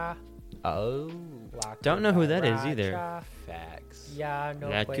Cucaracha. Oh. La Don't know who that is either. Cucaracha. Facts. Yeah, no.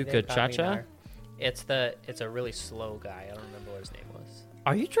 La puede Cucaracha? caminar. It's a really slow guy. I don't remember what his name was.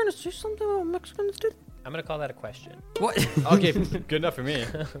 Are you trying to say something about Mexicans, dude? I'm gonna call that a question. What? Okay, good enough for me.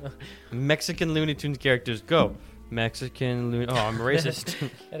 Mexican Looney Tunes characters, go. Mexican Looney. Oh, I'm racist.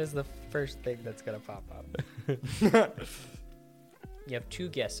 That is the first thing that's gonna pop up. You have 2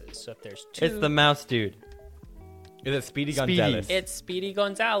 guesses. So if there's 2, It's the mouse dude. Is it Speedy Speedy. Gonzalez? It's Speedy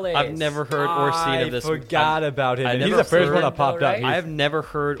Gonzalez. I've never heard or seen of this. I forgot about him. I and he's never the first one heard- that popped up. Right? I've never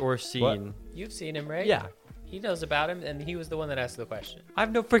heard or seen. You've seen him, right? Yeah. He knows about him, and he was the one that asked the question. I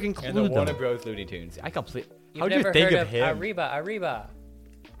have no freaking And the clue Warner though. Bros. Looney Tunes. I complete. You've How would you never think heard of him? Arriba.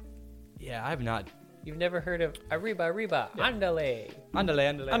 Yeah, I've not. You've never heard of Arriba. Andale.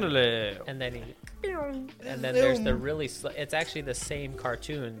 Andale. Andale. And then and then there's the really slow. It's actually the same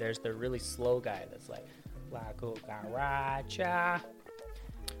cartoon. There's the really slow guy that's like La Cucaracha.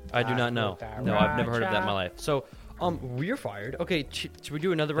 I do not know. Cucaracha. No, I've never heard of that in my life. So, we're fired. Okay, should we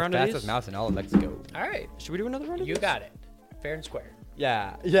do another round of Fastest these? mouse in all of Mexico. All right, Should we do another round of you these? got it. Fair and square.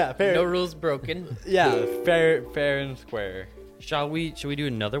 Yeah, fair. No rules broken. Yeah, fair and square. Shall we do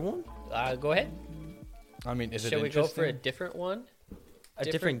another one? Go ahead. I mean, is it Shall we go for a interesting? different one? A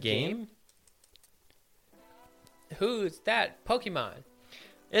different game? Who's that? Pokemon.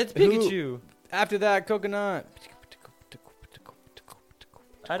 It's Who- Pikachu. After that, coconut.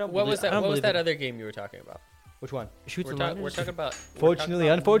 I don't. What was believe- I that? don't What was believe that it. other game you were talking about? Which one? Shoots We're, and we're ladders? talking about. Fortunately,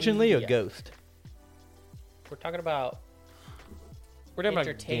 unfortunately, or yeah. ghost? We're talking about We're talking about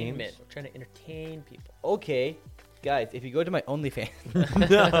entertainment. games. We're trying to entertain people. Okay, guys, if you go to my OnlyFans,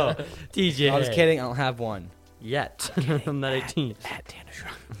 No, TJ. I was kidding. I don't have one. Yet. I'm not 18.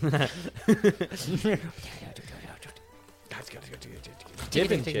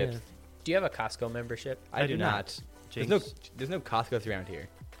 Dip and chips. Do you have a Costco membership? I do not. Jinx. There's no Costco's around here.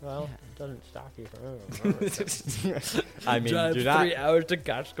 Well, it doesn't stop you from. I mean, Drive you're not. 3 hours to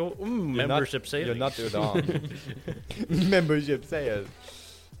Costco. you're Membership not, savings. You're not too long. Membership sales.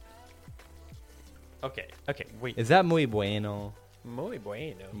 Okay. Wait. Is that muy bueno? Muy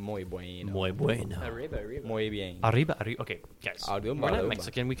bueno. Muy bueno. Muy bueno. Arriba. Muy bien. Arriba. Okay, guys. Arriba, We're not arriba.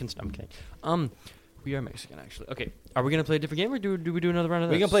 Mexican. We can. I'm kidding. We are Mexican actually. Okay. Are we gonna play a different game or do we do another round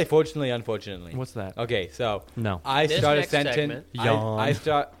of this? We can play fortunately, unfortunately. What's that? Okay, so No. I This start a next sentence. segment- Yawn. I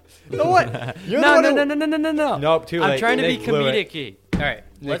start. You know what? You're No. the one who- No. Nope, too late. I'm trying to be Nick blew it. comedic. All right,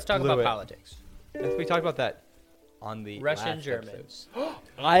 let's talk blew about it. politics. Yes, we talked about that on the Russian last Germans. episode.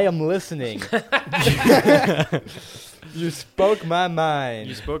 I am listening. You spoke my mind.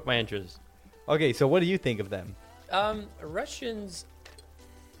 You spoke my interest. Okay, so what do you think of them? Russians,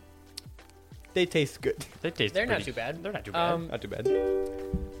 They taste good. They taste. they're not pretty- too bad. They're not too bad. Not too bad.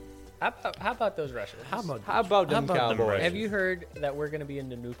 How about those Russians? How about them How about them cowboys? Russians? Have you heard that we're going to be in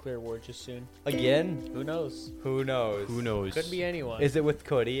the nuclear war just soon? Again? Who knows? Who knows? Who knows? Could be anyone. Is it with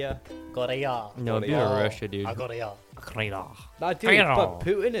Korea? Korea. No, it'd be Korea. Russia, dude. Korea. Nah, dude, but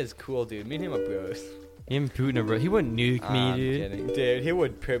Putin is cool, dude. Me and him are bros. Him, Putin, bro. He wouldn't nuke me, I'm dude. kidding. Dude, he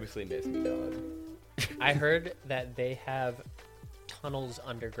would purposely miss me, dog. I heard that they have tunnels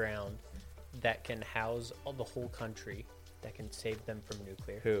underground that can house the whole country, that can save them from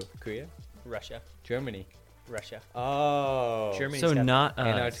nuclear. Who? Korea? Russia. Germany. Russia. Oh. Germany. So not us.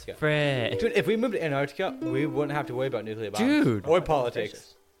 Antarctica. Fred. Dude, if we moved to Antarctica, we wouldn't have to worry about nuclear bombs. Dude. Or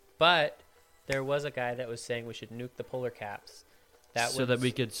politics. But there was a guy that was saying we should nuke the polar caps. That So would that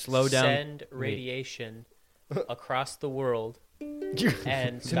we could slow down. send radiation across the world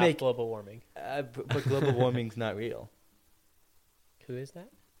and stop make- global warming. But global warming's not real. Who is that?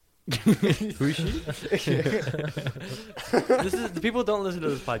 Who is she? This is the people don't listen to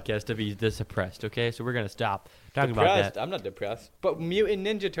this podcast to be this oppressed. Okay, so we're gonna stop talking about Depressed? that. I'm not depressed. But Mutant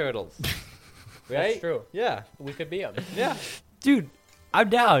Ninja Turtles. Right? That's true. Yeah. We could be them. Yeah. Dude, I'm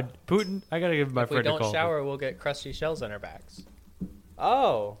down. Putin, I gotta give my If we friend a don't call. shower, we'll get crusty shells on our backs,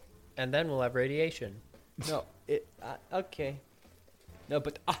 Oh. and then we'll have radiation. No. Okay. No,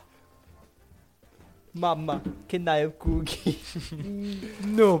 but Mama, can I have cookie?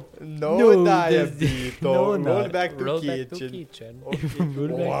 No. No, No, diabito. no, Roll not. back to Roll back to kitchen. kitchen. Okay.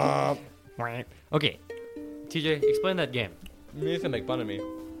 Womp. Okay, TJ, explain that game. You need to make fun of me.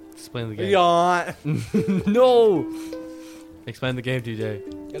 Explain the game. Yeah. No. Explain the game,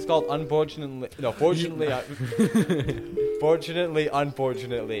 TJ. It's called Unfortunately. No, Fortunately. Fortunately,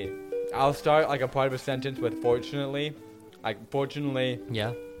 Unfortunately. I'll start like a part of a sentence with fortunately. Like, fortunately,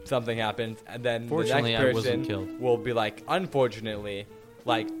 Yeah. something happens. And then Fortunately, the I next wasn't person killed. will be like, unfortunately.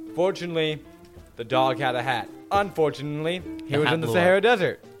 Like, fortunately, the dog had a hat. Unfortunately, he The was hat in the blew Sahara up.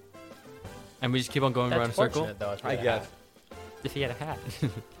 Desert. And we just keep on going around That's in a circle. fortunate, though. if I we guess. have- If he had a hat.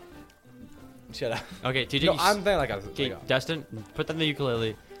 Shut up. Okay, TJ. No, you I'm saying like a. okay, Dustin, put that in the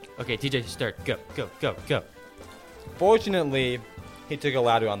ukulele. Okay, TJ, start. Go. Fortunately, he took a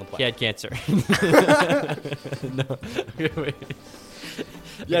ladder on the He plane. had cancer. No. Wait.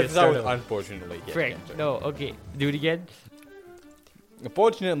 Yes, that start was over. unfortunately. he had Frick. cancer. No. Okay. Do it again.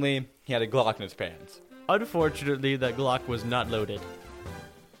 Fortunately, he had a Glock in his pants. Unfortunately, that Glock was not loaded.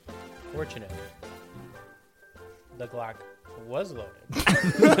 Fortunate. The Glock was loaded.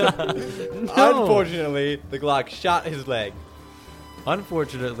 Unfortunately, the Glock shot his leg.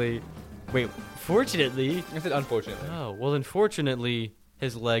 Unfortunately, wait. Fortunately. I said unfortunately. Oh well. Unfortunately,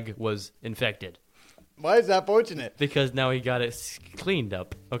 his leg was infected Why is that fortunate? because now he got it cleaned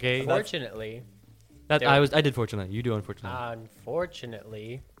up. Okay. Fortunately, That there- I did fortunately. You do unfortunately.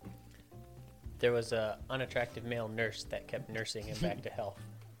 unfortunately, there was a unattractive male nurse that kept nursing him back to health.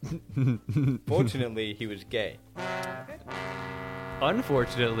 Fortunately, he was gay.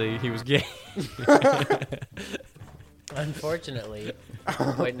 Unfortunately, he was gay. Unfortunately,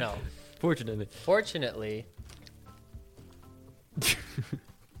 wait, no. Fortunately. Fortunately,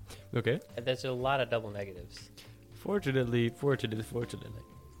 Okay. There's a lot of double negatives. Fortunately.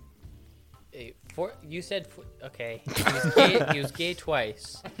 You said okay. He was gay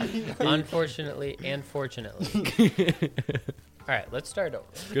twice. Unfortunately and fortunately. All right, let's start over.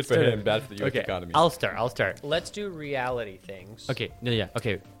 Good for him. Bad for the U.S. Okay, economy. I'll start. Let's do reality things. Okay, no, yeah,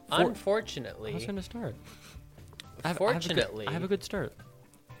 okay. Unfortunately, I was gonna start. Fortunately, I have a good start.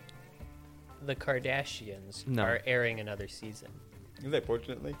 the Kardashians No. are airing another season. You say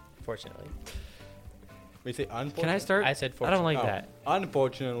fortunately? Fortunately, We say unfortunately. Can I start? I said I don't like Oh, that.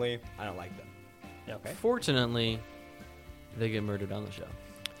 Unfortunately, I don't like them. okay. Fortunately, they get murdered on the show.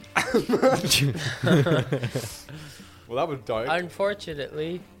 Well, that was dark.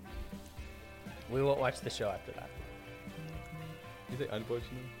 Unfortunately, we won't watch the show after that. You say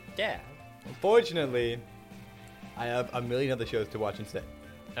unfortunately? Yeah. Unfortunately, I have a million other shows to watch instead.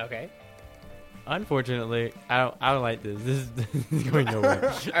 Okay. Unfortunately, I don't like this. This is going nowhere.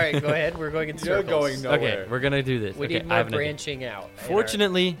 All right, go ahead. We're going in You're circles. going nowhere. Okay, we're gonna do this. We okay, need I more have an idea. branching out. in our-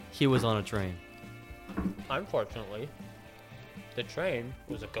 Fortunately, he was on a train. Unfortunately, the train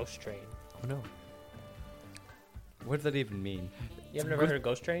was a ghost train. Oh no. What does that even mean? You have never heard of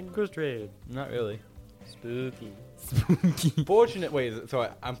ghost train? Ghost train. Not really. Spooky. Fortunate. Wait,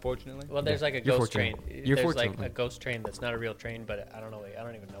 so unfortunately? Well, there's Yeah, like a you're ghost train. fortunate. You're There's like fortunately. a ghost train that's not a real train, but I don't know. I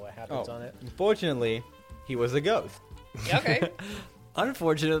don't even know what happens on it. Unfortunately, he was a ghost. Okay.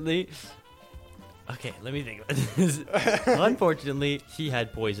 Unfortunately. Okay, let me think about this. Unfortunately, he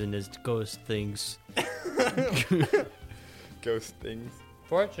had poisonous ghost things. Ghost things.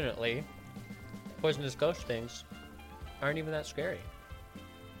 Fortunately, poisonous ghost things aren't even that scary.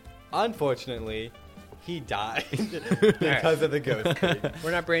 Unfortunately, he died because of the ghost thing.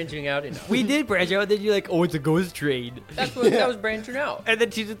 We're not branching out enough. We did branch out, then you're like, oh, it's a ghost train. That's what that was branching out. And then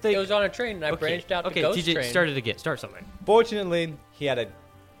TJ It thinks, was on a train, and I branched out to okay, ghost TJ, train. start it again. Start something. Fortunately, he had a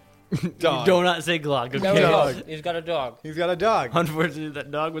dog. Do not say Glock, That okay? was it. He's got a dog. He's got a dog. Unfortunately,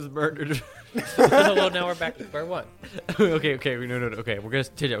 that dog was murdered. Well, now we're back to square one. okay, no, okay, we're gonna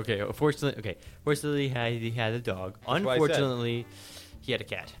TJ, fortunately, he had a dog. what I said. Unfortunately, he had a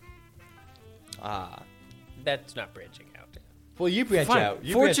cat. Ah. That's not branching out. Well, you branch Fine. out.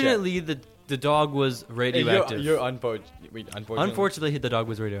 You branch Fortunately, the dog was out. radioactive. You're unfortunate. Unfortunately. Unfortunately, the dog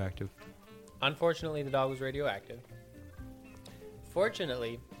was radioactive. Unfortunately, the dog was radioactive.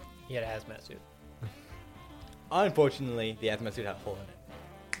 Fortunately, he had a hazmat suit. Unfortunately, the hazmat suit had a hole in it.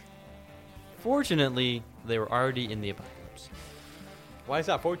 Fortunately, they were already in the apocalypse. Why is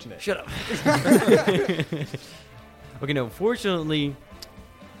that fortunate? Shut up. Okay, no. Fortunately,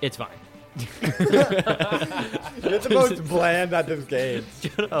 it's fine. You're the most bland at this game.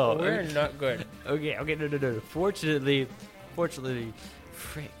 Shut up. We're not good. Okay, no. Fortunately,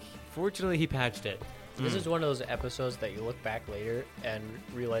 frick. Fortunately, he patched it. This is one of those episodes that you look back later and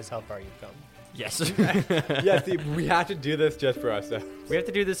realize how far you've come. Yes. Yeah, see, we have to do this just for ourselves. We have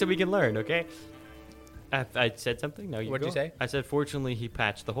to do this so we can learn, okay? I said something? No, you What'd you go. say? I said, fortunately, he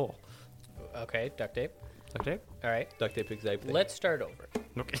patched the hole. Okay, duct tape. Okay? All right, Duct tape exactly. let's start over.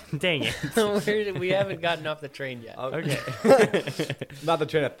 Okay. Dang it. We haven't gotten off the train yet. Okay. Not the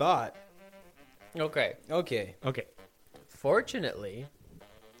train of thought. Okay. Okay. Okay. Fortunately,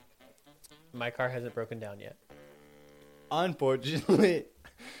 my car hasn't broken down yet. Unfortunately.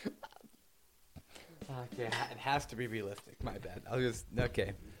 Okay, it has to be realistic. My bad. I'll just.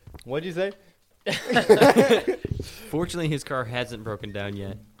 Okay. What'd you say? Fortunately, his car hasn't broken down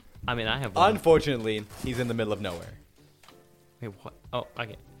yet. I mean, I have one. Unfortunately, he's in the middle of nowhere. Wait, what? Oh,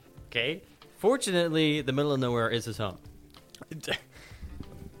 okay. Okay. Fortunately, the middle of nowhere is his home.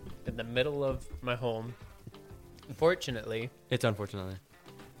 In the middle of my home. Fortunately, It's unfortunately.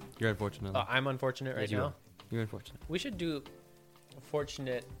 You're unfortunately. I'm unfortunate right Yes, you now. are. You're unfortunate. We should do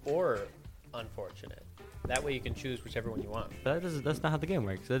fortunate or unfortunate. That way you can choose whichever one you want. But that's not how the game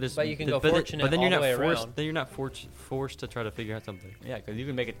works. That is, But you can go but fortunate then all you're the not way forced. around. Then you're not forced to try to figure out something. Yeah, because you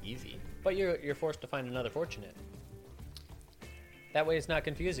can make it easy. But you're forced to find another fortunate. That way it's not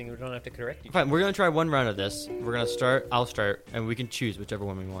confusing. We don't have to correct you. Fine, we're gonna try one round of this. We're gonna start. I'll start, and we can choose whichever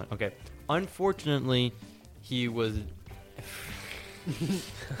one we want. Okay. Unfortunately, he was.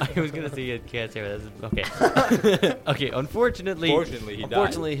 I was gonna say you can't say that. Okay. Okay. Unfortunately,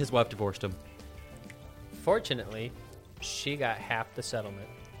 his wife divorced him. Fortunately, she got half the settlement.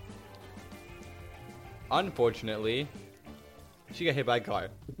 Unfortunately, she got hit by a car.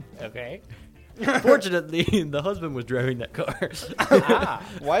 Okay. Fortunately, the husband was driving that car. Ah.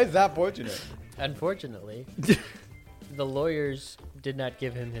 Why is that fortunate? Unfortunately, the lawyers did not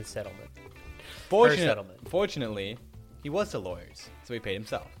give him his settlement. Settlement. Fortunately, he was the lawyers, so he paid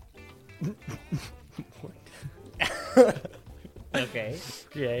himself. Okay.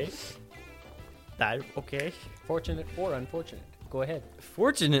 Okay. That okay. Fortunate or unfortunate? Go ahead.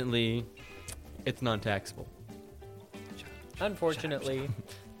 Fortunately, it's non-taxable. Unfortunately,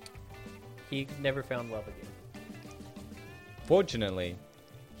 he never found love again. Fortunately,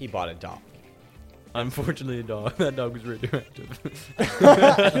 he bought a dog. Unfortunately, a dog. That dog was radioactive.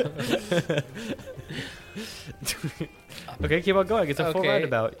 Okay, keep on going. It's a full Okay.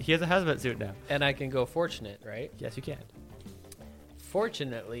 roundabout. He has a hazmat suit now. And I can go fortunate, right? Yes, you can.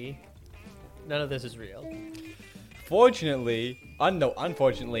 Fortunately, none of this is real. Fortunately,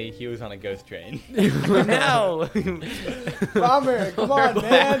 unfortunately, he was on a ghost train. No! Bummer, come on,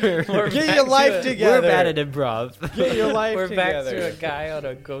 man. We're Get back your to life it. together. We're bad at improv. Get your life We're back together. to a guy on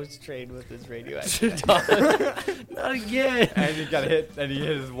a ghost train with his radioactive dog. Not again. And he got hit, and he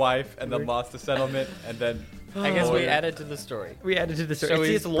hit his wife, and then We're- lost the settlement, and then. I guess we Lawyer. added to the story. We added to the story. So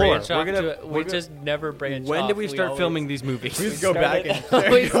we it's lore. branch off to it. We we're gonna- just never branch When off. did we start always- filming these movies? We just go back and we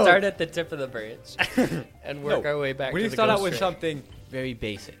there you go. start at the tip of the branch and work our way back. We to need the to start out ghost with train. something very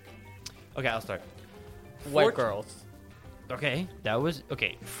basic. Okay, I'll start. White girls. Okay, that was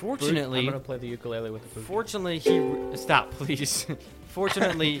okay. I'm Fortunately, gonna play the ukulele with the boogie. fortunately he stop, please.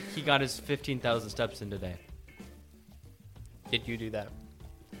 Fortunately, he got his 15,000 steps in today. Did you do that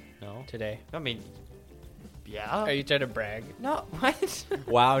No, today? I mean, yeah. Are you trying to brag? No, what?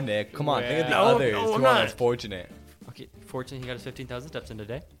 Wow, Nick, come on, think of the No, others no, who I'm are not. less fortunate. Okay, fortunately, he got his 15,000 steps in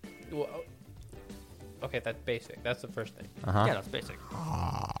today. Well, okay, that's basic. That's the first thing. Yeah, that's basic.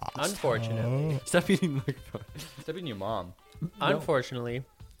 Unfortunately, Stop eating the microphone. Stop being your mom. unfortunately,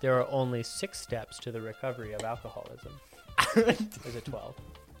 there are only 6 steps to the recovery of alcoholism. Is it 12?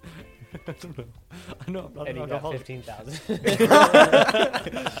 I don't know. I know. I'm not And an he got alcoholic.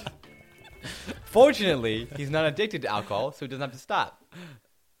 15,000. Fortunately, he's not addicted to alcohol, so he doesn't have to stop.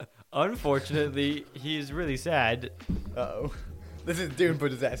 Unfortunately, he's really sad. Uh-oh. This is doomed for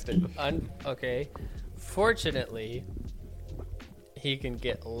disaster. Okay. Fortunately, he can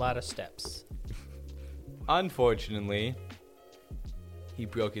get a lot of steps. Unfortunately, he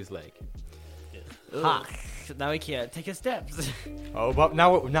broke his leg. Ha! Now he can't take his steps. Oh, but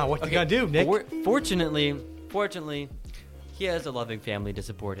now what you gonna do, Nick? Fortunately, he has a loving family to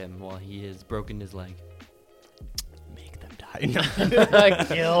support him while he has broken his leg. Make them die.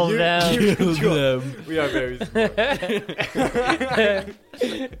 Kill them. We are very smart.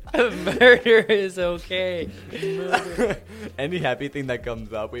 Murder is okay. Any happy thing that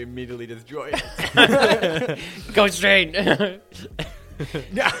comes up, we immediately destroy it. Go straight. Gotta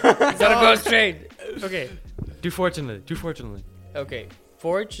go straight. Okay. Do fortunately. Okay.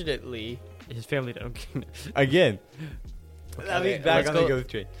 Fortunately, His family don't. Again. That Okay, means back let's on the go- ghost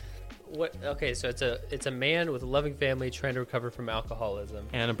train. what? Okay, so it's a man with a loving family trying to recover from alcoholism,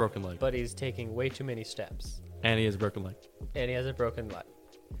 And a broken leg. but he's taking way too many steps, And he has a broken leg. and he has a broken leg.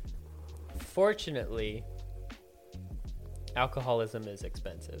 Fortunately, alcoholism is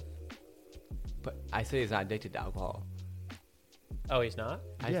expensive. But I say he's not addicted to alcohol. Oh, he's not?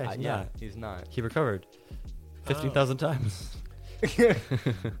 Yeah, he's not. He's not. He recovered 15,000 times.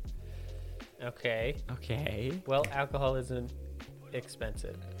 Okay. Okay. Well, alcoholism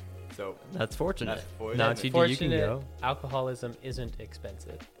expensive. So, That's fortunate. That's fortunate. Now, TJ, you can Fortunate, go. alcoholism isn't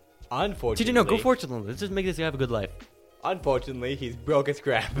expensive. unfortunately, TJ, no, go fortunately. Let's just make this guy have a good life. Unfortunately, he's broke as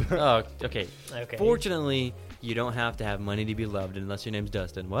crap. Oh, okay. Okay. Fortunately, you don't have to have money to be loved unless your name's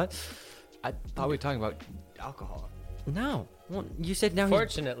Dustin. What? I thought we were talking about alcohol. No. Well, you said now he's...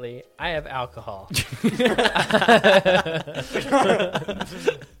 Fortunately, I have alcohol.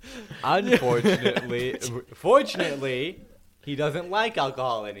 Unfortunately, fortunately, he doesn't like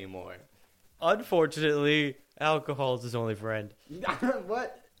alcohol anymore. Unfortunately, alcohol is his only friend.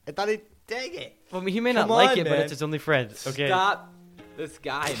 What? I thought he'd take it. Well, I mean, he may Come not like on, it, but man. it's his only friend. Okay. Stop this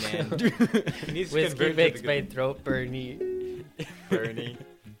guy, man. He needs to Whiskey convert to makes the my good- throat burny.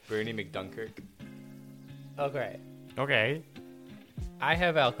 Bernie McDunkirk. Okay. Okay. I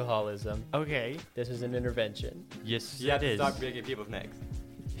have alcoholism. Okay. This is an intervention. Yes, You have it to is. stop breaking people's necks.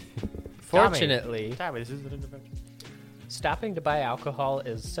 Fortunately, Tommy, this is an intervention. stopping to buy alcohol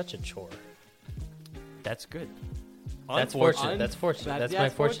is such a chore. That's good. That's fortunate. That's fortunate. That's my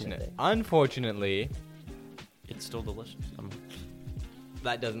fortunate thing. Unfortunately, It's still delicious.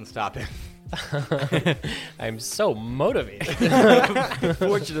 that doesn't stop him. I'm so motivated.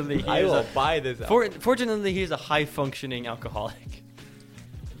 Fortunately, he I is will a, buy this. fortunately, he's a high-functioning alcoholic.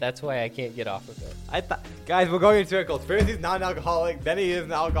 That's why I can't get off of it. I thought, guys, we're going in circles. First he's non-alcoholic, then he is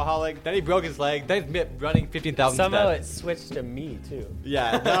an alcoholic, then he broke his leg, then he's running 15,000 Somehow steps. it switched to me too.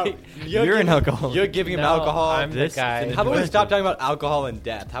 Yeah, now You're an alcoholic. You're giving him No, alcohol. I'm the guy. How about we Twisted. stop talking about alcohol and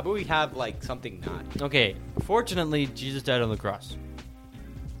death? How about we have like something not? Okay, fortunately, Jesus died on the cross.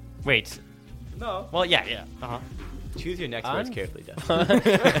 Wait. No. Well, yeah. Uh-huh. Choose your next words carefully, Jeff.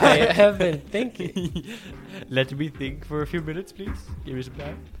 I have been thinking. Let me think for a few minutes, please. Give me some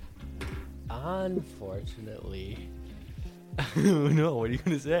time. Unfortunately. Oh, no, what are you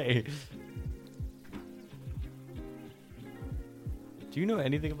going to say? Do you know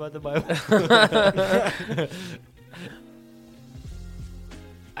anything about the Bible?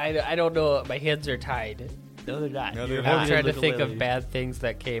 I don't know. My hands are tied. No, they're not. No, they're You're not. I'm holding trying a to little think lily. of bad things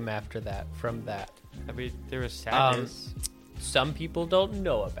that came after that, from that. I mean, there was sadness. Some people don't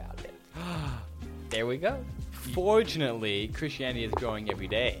know about it. There we go. Fortunately, Christianity is growing every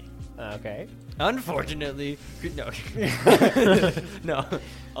day. Okay. Unfortunately, no. No.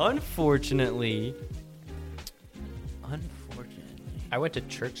 Unfortunately. I went to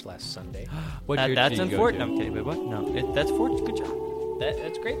church last Sunday. What church That's did you go unfortunate. to? I'm kidding, but what? No, that's fortunate. Good job.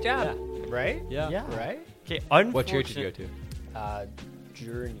 That's a great job, right? Yeah. Right? Okay, What church did you go to?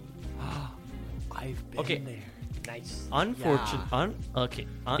 Journey. I've been Okay. there. Nice. Unfortunate. Okay.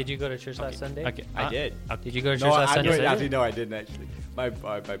 Did you go to church last Sunday? Okay. I did. Did you go to church No, last Sunday? actually, no, I didn't actually. That was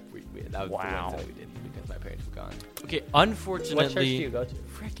the Wow. one Sunday we didn't because my parents were gone. Okay. What Unfortunately. church do you go to?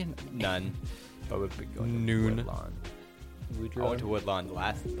 Freaking None. But we've been going to Noon. Woodlawn. I went to Woodlawn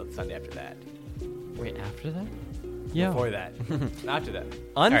the Sunday after that. Wait, after that? Before that. After that.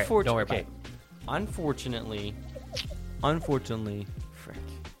 right, don't worry about it. Unfortunately, frick.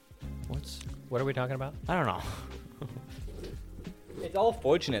 What are we talking about? I don't know. It's all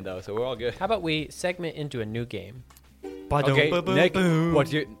fortunate though, so we're all good. How about we segment into a new game? Okay, Nick,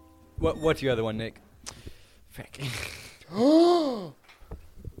 what's your other one, Nick? Frick.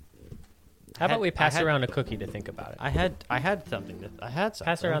 How about we I pass had- around a cookie to think about it? I had something.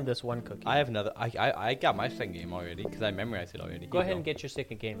 Pass around this one cookie. I have another. I got my second game already because I memorized it already. Go ahead and get your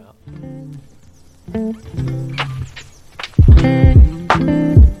second game out.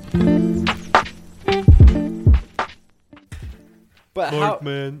 But Look, how?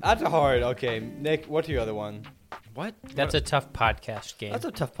 man. That's a hard. Okay, Nick, what's your other one? What? That's a tough podcast game. That's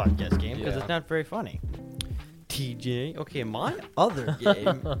a tough podcast game because Yeah. it's not very funny. TJ. Okay, my other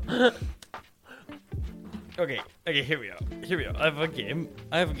game. Okay, here we go. I have a game.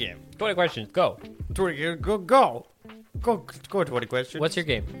 20 questions. Go. 20, go. Go 20 questions. What's your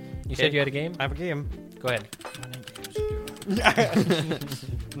game? You said Okay. you had a game? I have a game. Go ahead.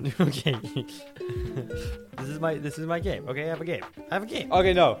 Okay. This is my game. Okay, I have a game.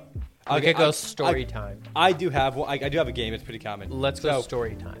 Okay, no. We could go I- story time. I do have one. I do have a game. It's pretty common. Let's go So,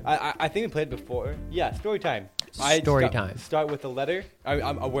 story time. I think we played it before. Yeah, story time. Story time. Start with a letter,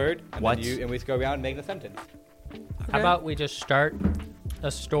 a word, and What? then and we just go around making a sentence. How about we just start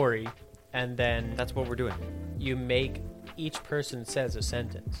a story and then That's what we're doing. you make each person says a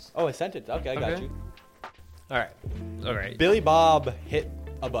sentence. Oh, a sentence. Okay, I got Okay. you. All right. Billy Bob hit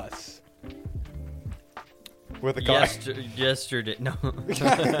a bus with a car. Yesterday. No.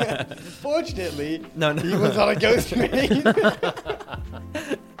 Fortunately, No. he was on a ghost train.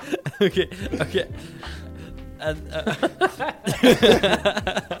 Okay. And,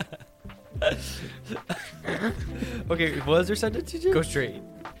 okay, what was your sentence, TJ? Go straight.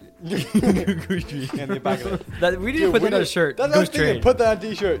 And the back of it. That, we need to put that on a shirt. That's Go what I'm thinking. straight. Put that on a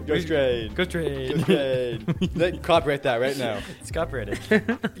t-shirt. Go straight. Go straight. Go straight. Let copyright that right now. It's copyrighted.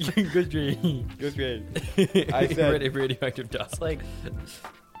 Go straight. Go straight. I said. radioactive dust.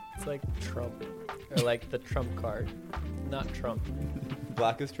 It's like Trump, or like the Trump card, not Trump.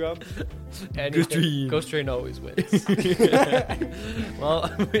 Black is Trump. straight. Go straight always wins. Well,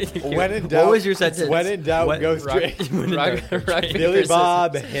 When in doubt, what was your sentence? When in doubt, What- go Rock, straight. When in rock, doubt, go rock, straight. paper, Billy scissors.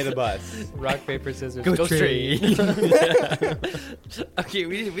 Bob hit a bus. Rock, paper, scissors. Go, Go straight. Okay,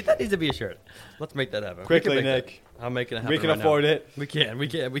 that needs to be a shirt. Let's make that happen. Quickly, We can make Nick. that. I'll make it happen. We can right afford now. it. We can. We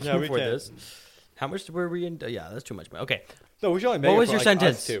can Yeah, we afford can. this. How much were we in? Yeah, that's too much money. Okay, No, we should only make What it was for, your like,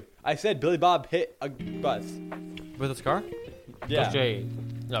 sentence? us two. I said Billy Bob hit a bus. with a scar. Go Yeah. straight.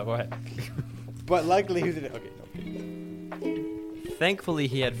 No, go ahead. But luckily he was in it. Okay. No. Thankfully,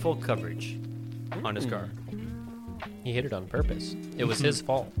 he had full coverage on his car. He hit it on purpose. It was his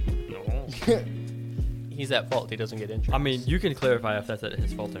fault. He's at fault. He doesn't get insurance. I mean, you can clarify if that's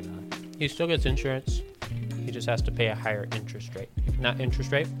his fault or not. he still gets insurance. He just has to pay a higher interest rate. Not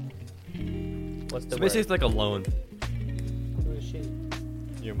interest rate. What's the So basically, word? it's like a loan. Who is she?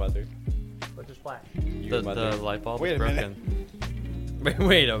 Your mother. What just flash? Your The mother. light bulb Wait is a minute. broken.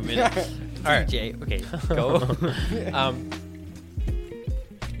 Wait a minute. All right. DJ, okay, go.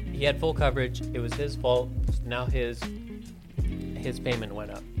 He had full coverage. It was his fault. Now his payment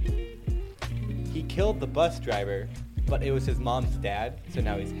went up. He killed the bus driver, but it was his mom's dad, so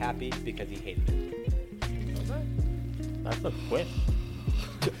now he's happy because he hated it. That's a twist.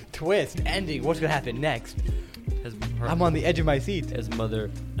 Twist, ending, what's gonna happen next? Her- I'm on the edge of my seat. His mother.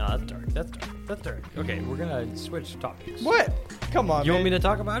 No, that's dark. That's dark. That's dark. Okay, we're gonna switch topics. What? Come on, You want me man. to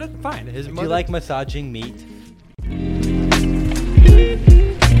talk about it? Fine. His Do mother. you like massaging meat?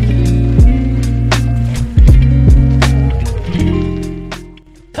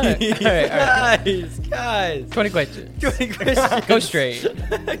 All right. Guys. 20 questions. Good question. Go straight.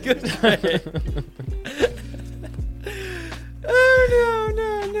 Good straight.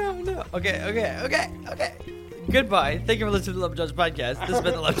 Oh, no. Okay. Goodbye. Thank you for listening to the Love Judge Podcast. This has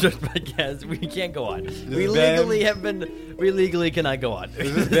been the Love Judge Podcast. We can't go on. We legally cannot go on.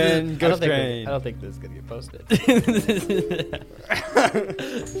 This has been Go I Strain. don't think this is going to get posted.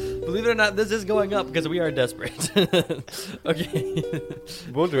 Believe it or not, this is going up because we are desperate. Okay.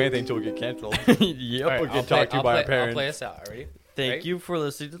 We'll do anything until we get canceled. Yep. All right, Or get I'll play- talked to I'll by our play- I'll parents. play us out. Ready? Thank Right? you for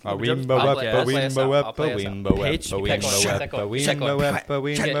listening to the A Love Judge wimbo I'll up, play- a I'll play us out. wimbo I'll up, a play us out. wimbo up, H, a you pick wimbo one. up, Second a one. Second wimbo one. up, a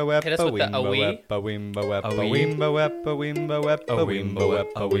wimbo up, Hit us a with the wimbo a-wee. up, a wimbo up, a A-wee. wimbo up, a wimbo up, a wimbo up,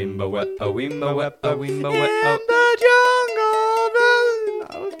 a wimbo up, a wimbo up, a wimbo up. In the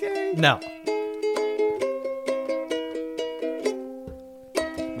jungle. Okay. No.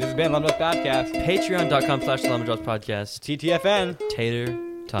 This has been Lumdog Podcast. Patreon.com/LumberJobsPodcast. TTFN. Tater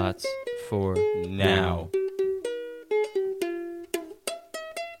tots for Now.